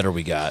got, the better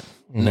we got,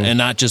 mm-hmm. and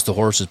not just the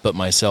horses, but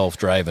myself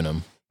driving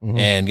them. Mm-hmm.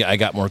 And I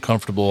got more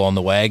comfortable on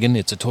the wagon.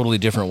 It's a totally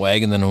different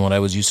wagon than what I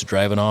was used to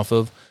driving off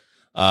of,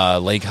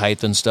 leg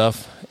height and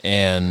stuff.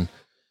 And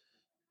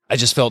I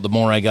just felt the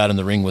more I got in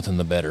the ring with him,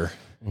 the better.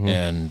 Mm-hmm.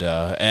 And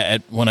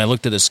when I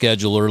looked at the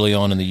schedule early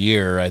on in the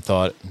year, I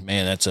thought,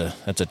 man, that's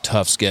a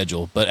tough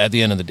schedule. But at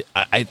the end of the day,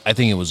 I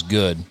think it was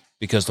good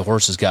because the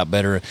horses got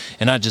better,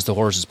 and not just the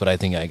horses, but I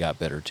think I got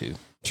better too.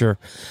 Sure.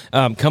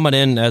 Coming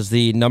in as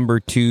the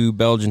number 2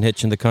 Belgian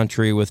hitch in the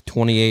country with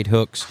 28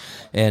 hooks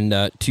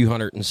and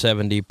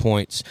 270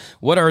 points.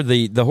 What are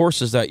the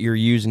horses that you're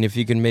using? If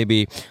you can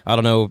maybe, I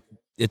don't know,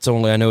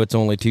 I know it's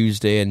only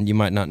Tuesday and you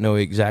might not know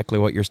exactly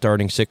what your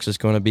starting 6 is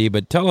going to be,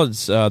 but tell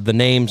us the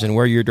names and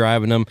where you're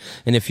driving them,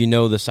 and if you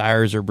know the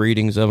sires or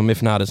breedings of them.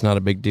 If not, it's not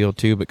a big deal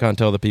too, but kind of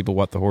tell the people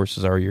what the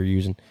horses are you're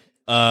using.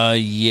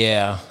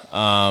 The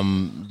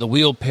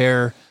wheel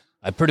pair,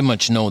 I pretty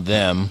much know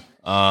them.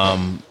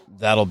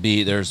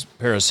 There's a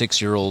pair of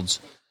 6-year-olds.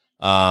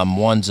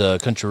 One's a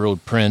Country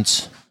Road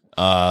Prince.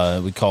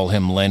 We call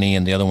him Lenny,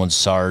 and the other one's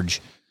Sarge.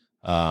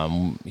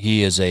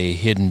 He is a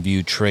Hidden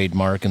View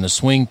trademark. In the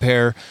swing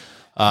pair,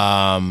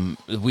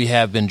 we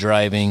have been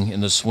driving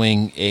in the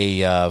swing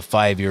a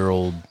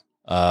 5-year-old,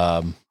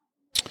 a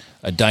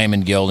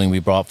Diamond Gelding we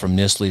brought from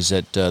Nistle's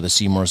at the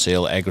Seymour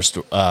sale,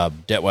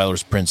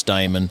 Detweiler's Prince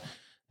Diamond.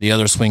 The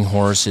other swing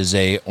horse is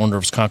a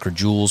Orndorff's Conquer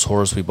Jewels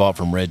horse we bought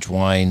from Reg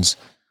Wines.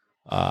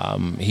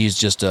 He's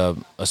just a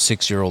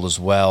 6-year-old as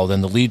well. Then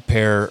the lead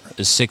pair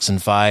is 6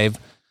 and 5.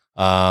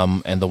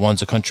 And the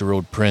one's a Country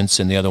Road Prince,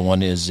 and the other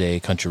one is a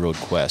Country Road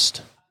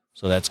Quest.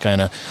 So that's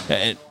kind of,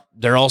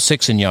 they're all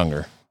 6 and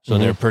younger. So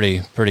they're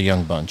pretty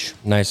young bunch.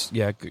 Nice.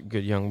 Yeah,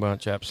 good young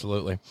bunch,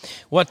 absolutely.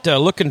 What,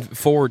 looking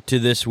forward to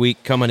this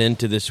week, coming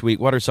into this week,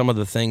 what are some of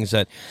the things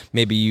that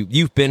maybe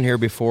you've been here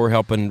before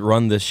helping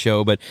run this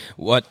show, but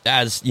what,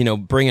 as,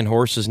 bringing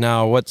horses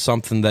now, what's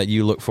something that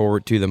you look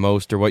forward to the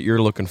most, or what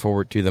you're looking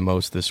forward to the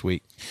most this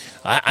week?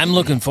 I'm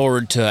looking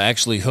forward to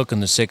actually hooking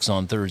the 6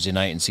 on Thursday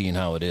night and seeing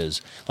how it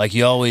is. Like,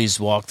 you always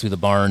walk through the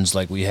barns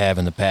like we have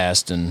in the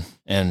past and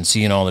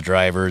seeing all the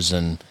drivers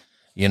and,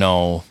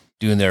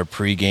 doing their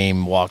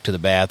pregame walk to the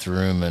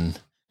bathroom and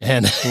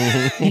and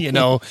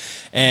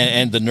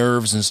the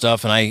nerves and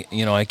stuff. And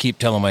I keep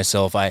telling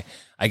myself I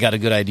got a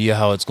good idea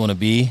how it's going to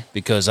be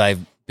because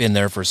I've been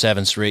there for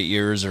 7 straight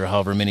years or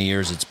however many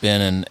years it's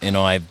been. And,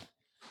 I've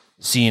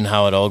seen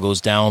how it all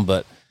goes down,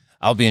 but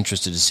I'll be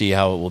interested to see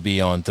how it will be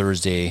on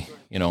Thursday,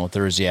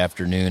 Thursday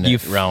afternoon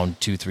at around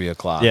 2-3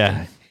 o'clock.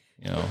 Yeah.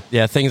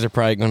 Yeah. Things are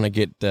probably going to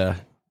get,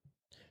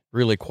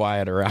 really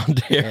quiet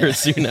around here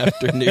soon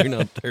afternoon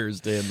on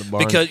Thursday in the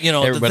barn. Because,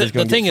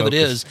 the thing of it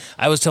is,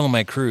 I was telling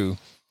my crew,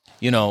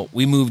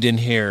 we moved in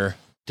here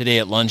today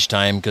at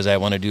lunchtime because I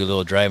want to do a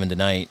little driving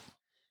tonight.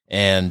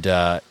 And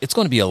it's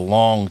going to be a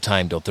long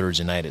time till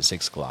Thursday night at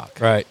 6 o'clock.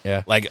 Right,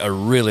 yeah. Like a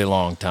really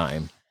long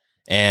time.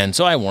 And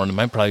so I warned them,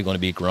 I'm probably going to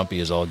be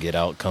grumpy as all get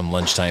out come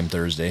lunchtime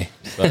Thursday,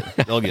 but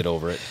they'll get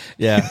over it.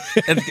 Yeah,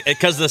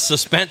 because the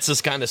suspense has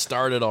kind of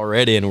started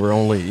already, and we're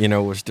only,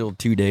 we're still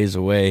 2 days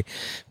away.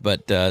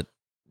 But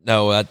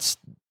no,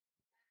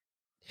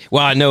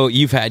 well, I know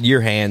you've had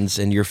your hands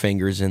and your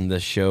fingers in the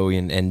show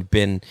and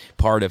been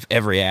part of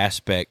every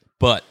aspect,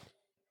 but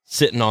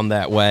sitting on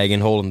that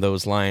wagon, holding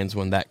those lines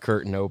when that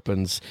curtain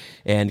opens,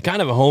 and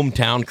kind of a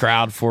hometown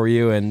crowd for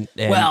you, and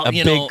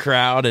big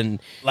crowd.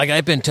 And like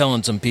I've been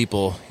telling some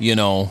people,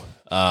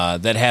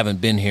 that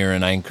haven't been here,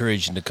 and I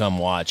encourage them to come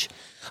watch.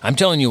 I'm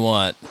telling you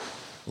what,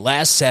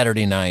 last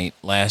Saturday night,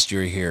 last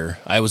year here,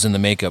 I was in the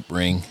makeup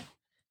ring,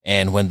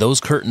 and when those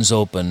curtains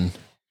opened,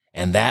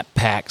 and that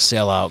packed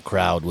sellout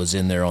crowd was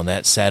in there on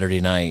that Saturday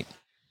night,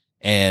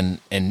 and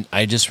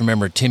I just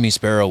remember Timmy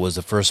Sparrow was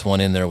the first one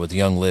in there with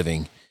Young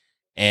Living.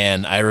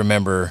 And I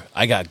remember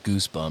I got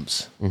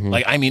goosebumps.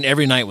 Mm-hmm.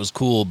 Every night was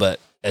cool, but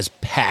as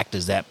packed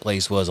as that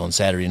place was on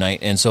Saturday night.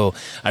 And so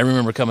I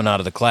remember coming out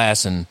of the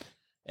class and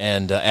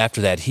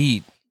after that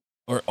heat,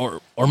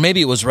 or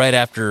maybe it was right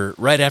after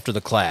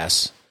the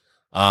class,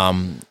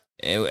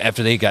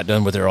 after they got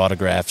done with their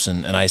autographs,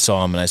 and I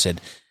saw them and I said,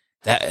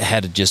 that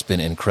had just been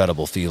an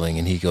incredible feeling.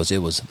 And he goes, it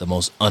was the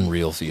most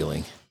unreal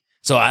feeling.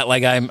 So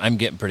I'm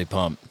getting pretty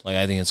pumped. Like,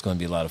 I think it's going to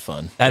be a lot of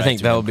fun. I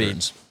think that'll be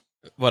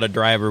what a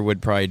driver would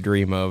probably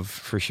dream of,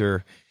 for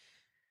sure.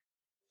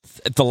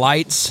 The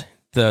lights,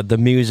 the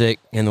music,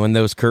 and when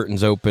those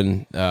curtains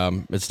open,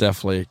 it's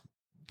definitely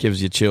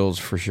gives you chills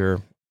for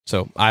sure.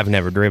 So I've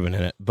never driven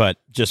in it, but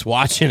just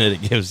watching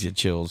it gives you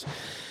chills.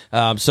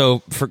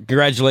 So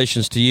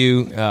congratulations to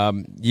you,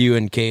 you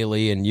and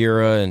Kaylee and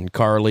Yura and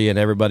Carly and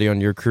everybody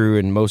on your crew,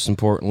 and most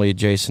importantly,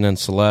 Jason and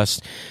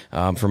Celeste,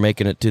 for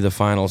making it to the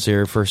finals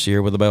here, first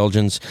year with the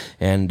Belgians.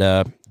 And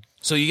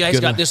so you guys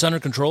got this under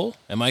control?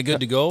 Am I good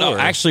to go? No,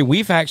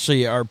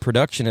 actually, our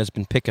production has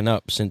been picking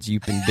up since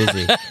you've been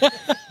busy.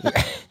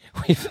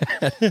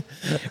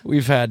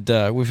 we've had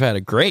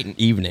a great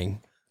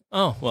evening.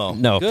 Oh, well,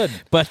 no, good.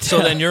 But so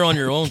then you're on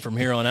your own from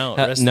here on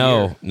out.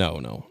 No,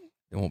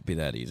 it won't be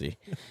that easy.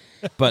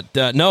 But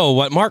no,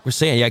 what Mark was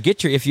saying,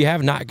 if you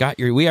have not got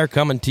we are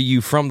coming to you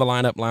from the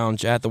Lineup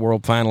Lounge at the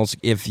World Finals.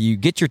 If you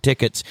get your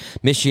tickets,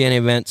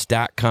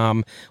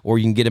 MichianaEvents.com, or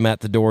you can get them at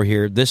the door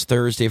here this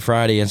Thursday,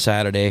 Friday, and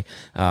Saturday.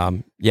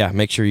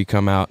 Make sure you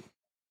come out,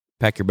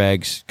 pack your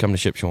bags, come to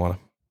Shipshewana.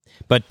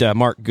 But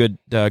Mark, good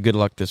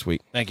luck this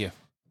week. Thank you.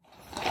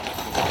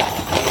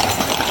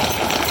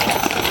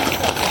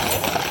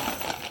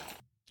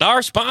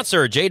 Our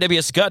sponsor,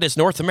 J.W. Scott, is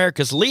North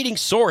America's leading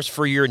source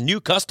for your new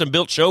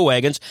custom-built show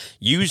wagons,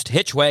 used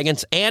hitch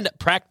wagons, and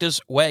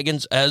practice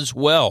wagons as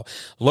well.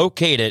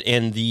 Located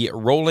in the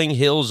rolling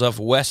hills of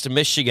West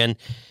Michigan,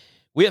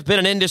 we have been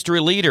an industry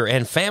leader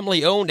and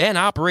family-owned and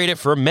operated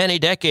for many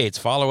decades.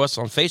 Follow us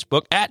on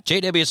Facebook at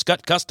J.W.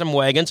 Scott Custom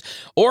Wagons,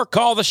 or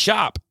call the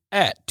shop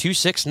at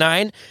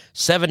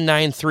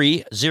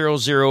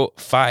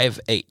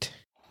 269-793-0058.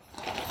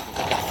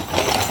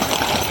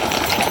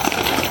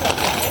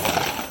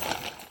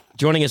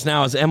 Joining us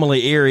now is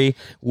Emily Erie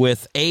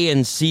with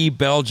A&C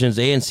Belgians.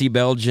 A&C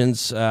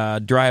Belgians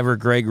driver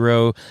Greg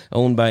Rowe,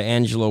 owned by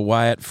Angela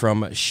Wyatt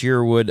from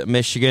Sherwood,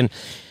 Michigan.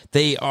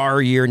 They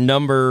are your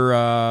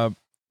number,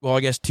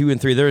 2 and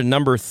 3. They're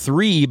number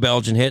 3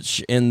 Belgian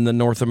hitch in the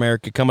North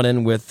America, coming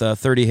in with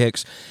 30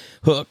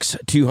 hooks,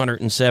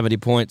 270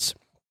 points.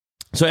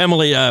 So,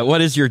 Emily,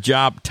 what is your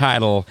job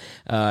title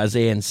as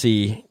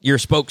A&C? You're a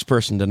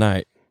spokesperson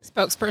tonight.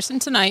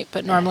 Spokesperson tonight,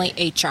 but normally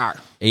HR.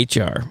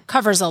 HR.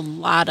 Covers a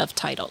lot of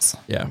titles.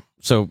 Yeah.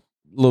 So a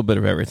little bit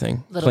of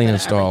everything. Cleaning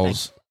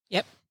stalls.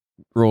 Yep.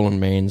 Rolling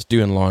mains,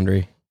 doing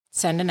laundry.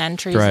 Sending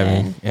entries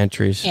driving, in.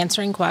 entries.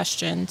 Answering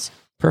questions.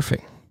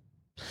 Perfect.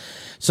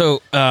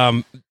 So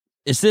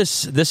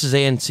this is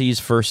A&C's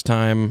first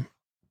time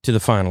to the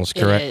finals,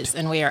 correct? It is,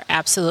 and we are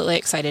absolutely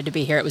excited to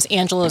be here. It was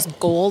Angela's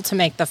goal to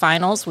make the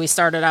finals. We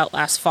started out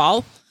last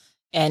fall,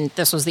 and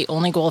this was the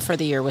only goal for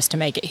the year, was to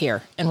make it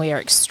here. And we are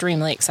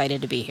extremely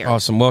excited to be here.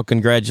 Awesome. Well,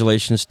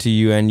 congratulations to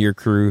you and your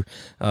crew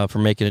for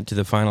making it to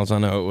the finals. I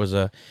know it was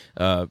a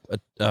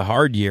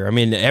hard year. I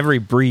mean, every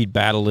breed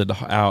battled it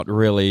out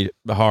really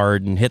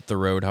hard and hit the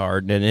road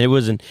hard. And it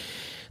wasn't,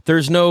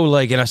 there's no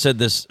and I said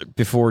this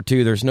before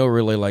too, there's no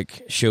really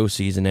show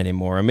season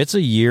anymore. I mean, it's a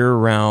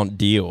year-round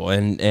deal.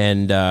 And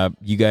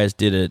you guys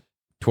did it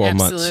 12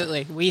 months.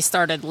 Absolutely. We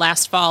started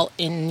last fall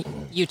in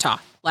Utah,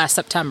 last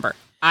September.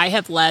 I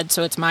have led,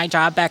 so it's my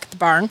job back at the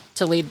barn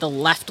to lead the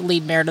left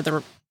lead mare to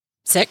the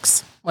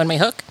 6 when we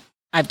hook.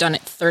 I've done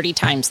it 30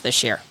 times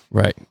this year.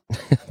 Right.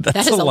 That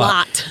is a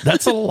lot.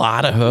 That's a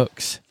lot of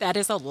hooks. That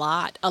is a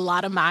lot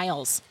of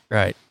miles.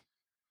 Right.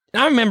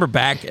 I remember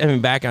back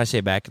in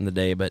the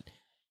day, but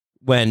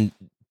when,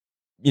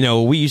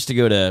 we used to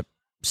go to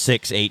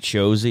 6-8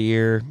 shows a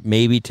year,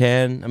 maybe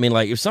 10. I mean,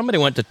 if somebody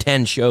went to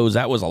 10 shows,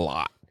 that was a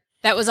lot.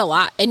 That was a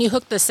lot. And you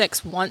hooked the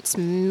 6 once,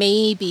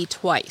 maybe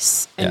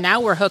twice. And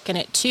now we're hooking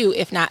it 2,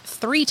 if not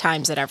 3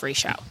 times at every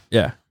show.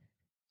 Yeah.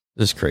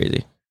 This is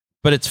crazy.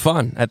 But it's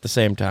fun at the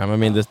same time. I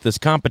mean, this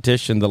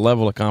competition, the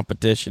level of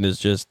competition is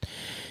just,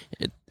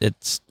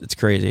 it's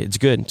crazy. It's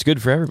good. It's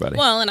good for everybody.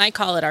 Well, and I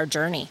call it our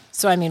journey.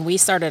 So, I mean, we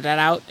started it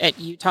out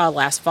at Utah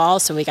last fall.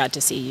 So we got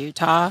to see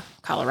Utah,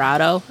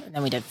 Colorado, and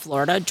then we did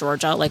Florida,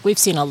 Georgia. We've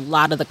seen a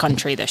lot of the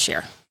country this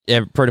year.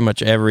 Pretty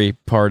much every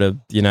part of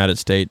the United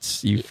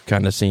States you've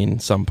kind of seen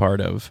some part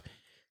of.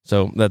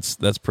 So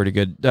that's pretty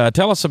good.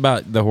 Tell us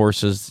about the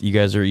horses you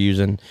guys are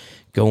using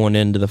going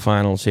into the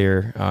finals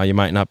here. You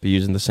might not be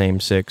using the same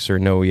 6 or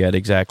know yet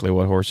exactly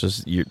what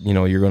horses you're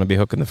going to be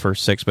hooking the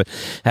first 6, but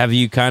have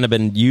you kind of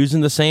been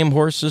using the same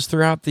horses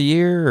throughout the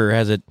year, or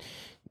has it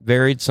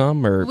varied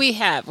some? Or we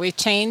have. We've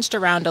changed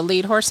around a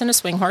lead horse and a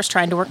swing horse,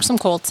 trying to work some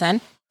colts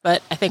in,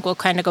 but I think we'll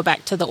kind of go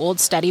back to the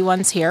old steady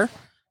ones here.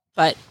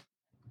 But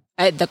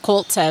the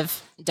colts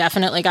have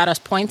definitely got us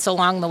points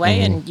along the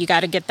way, and you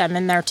got to get them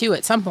in there too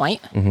at some point.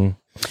 Mm-hmm.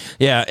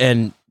 Yeah,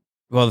 and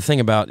well, the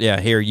thing about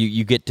here,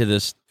 you get to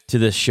this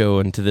show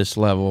and to this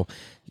level,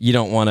 you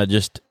don't want to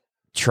just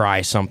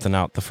try something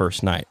out the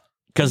first night,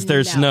 because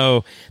there's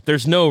no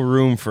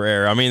room for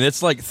error. I mean,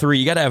 it's 3.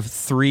 You got to have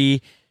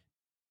 3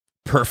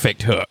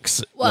 perfect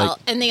hooks. Well,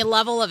 and the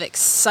level of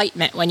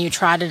excitement when you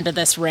trot into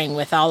this ring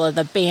with all of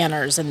the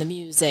banners and the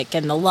music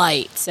and the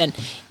lights, and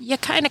you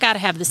kind of got to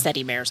have the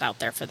steady mares out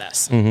there for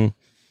this. Mm-hmm.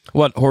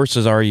 What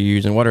horses are you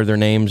using? What are their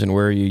names, and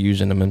where are you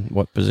using them, in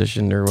what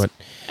position or what?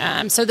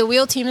 So the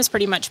wheel team has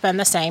pretty much been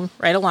the same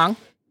right along.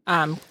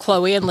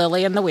 Chloe and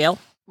Lily in the wheel.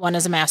 One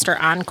is a Master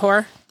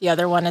Encore. The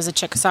other one is a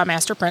Chickasaw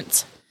Master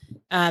Prince.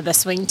 The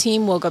swing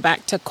team will go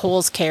back to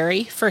Cole's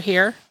Carey for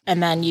here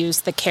and then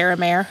use the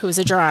Caramare, who's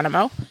a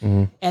Geronimo.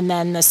 Mm-hmm. And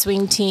then the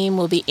swing team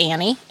will be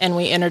Annie, and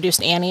we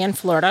introduced Annie in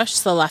Florida.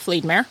 She's the left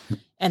lead mare.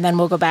 And then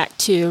we'll go back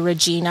to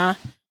Regina.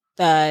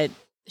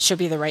 She'll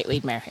be the right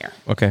lead mare here.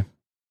 Okay.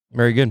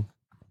 Very good.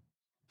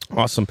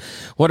 Awesome.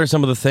 What are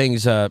some of the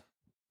things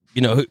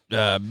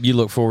you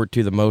look forward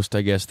to the most,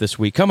 I guess, this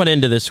week? Coming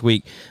into this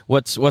week,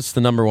 what's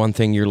the number one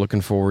thing you're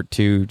looking forward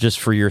to just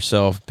for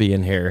yourself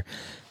being here?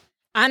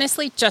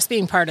 Honestly, just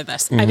being part of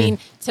this. Mm-hmm. I mean,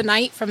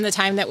 tonight, from the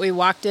time that we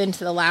walked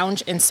into the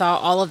lounge and saw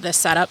all of this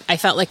setup, I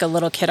felt like a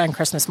little kid on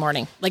Christmas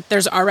morning. Like,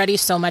 there's already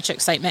so much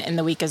excitement, and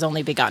the week has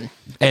only begun.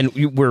 And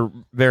we're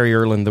very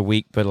early in the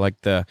week, but like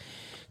the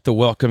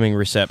welcoming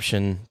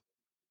reception,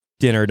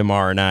 dinner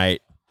tomorrow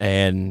night,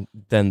 and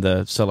then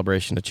the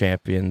celebration of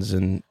champions,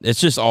 and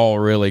it's just all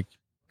really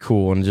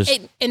cool. And just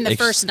in the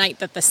first night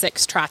that the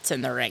 6 trots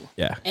in the ring.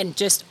 Yeah. And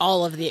just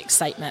all of the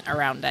excitement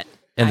around it.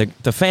 And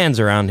the fans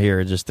around here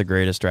are just the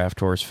greatest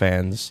draft horse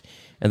fans.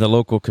 And the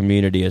local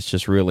community has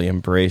just really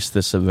embraced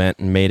this event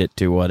and made it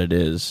to what it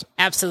is.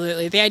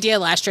 Absolutely. The idea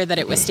last year that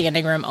it was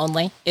standing room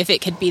only, if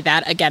it could be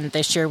that again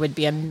this year, would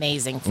be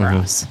amazing for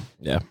us.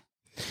 Yeah.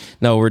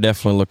 No, we're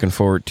definitely looking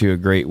forward to a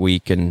great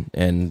week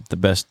and the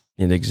best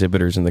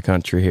exhibitors in the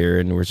country here.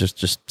 And we're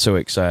just so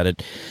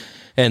excited.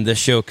 And the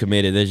show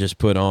committee, they just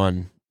put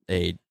on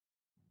a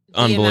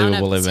unbelievable the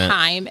amount of event.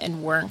 Time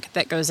and work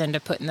that goes into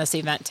putting this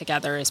event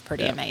together is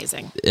pretty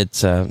amazing.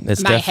 It's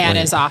my hat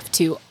is off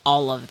to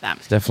all of them.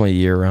 It's definitely a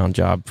year-round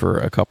job for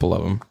a couple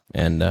of them,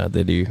 and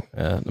they do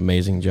an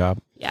amazing job.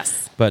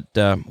 Yes. But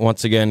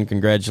once again,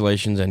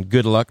 congratulations and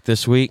good luck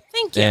this week.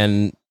 Thank you.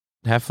 And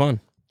have fun.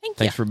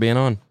 Thanks for being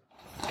on.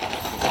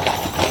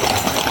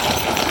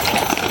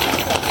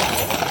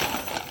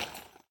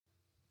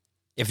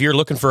 If you're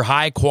looking for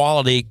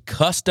high-quality,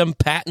 custom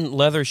patent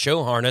leather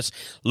show harness,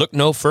 look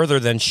no further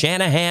than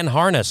Shanahan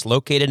Harness,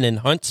 located in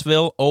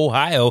Huntsville,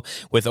 Ohio.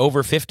 With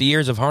over 50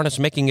 years of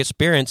harness-making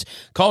experience,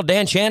 call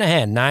Dan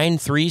Shanahan,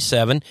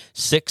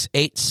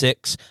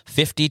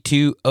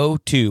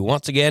 937-686-5202.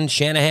 Once again,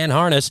 Shanahan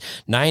Harness,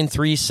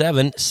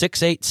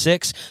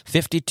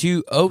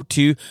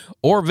 937-686-5202,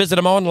 or visit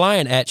them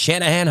online at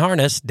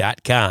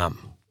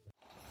shanahanharness.com.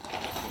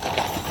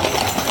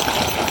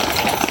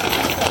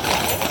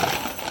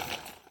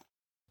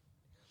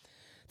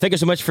 Thank you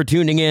so much for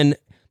tuning in.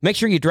 Make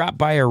sure you drop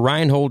by our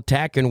Reinhold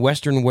Tack and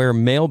Western Wear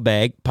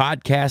mailbag,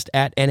 podcast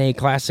at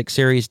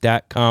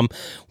naclassicseries.com.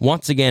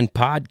 Once again,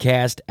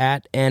 podcast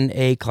at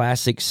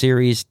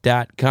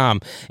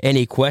naclassicseries.com.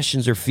 Any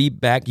questions or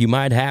feedback you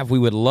might have, we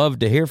would love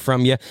to hear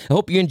from you. I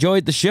hope you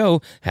enjoyed the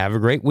show. Have a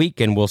great week,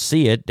 and we'll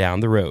see you down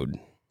the road.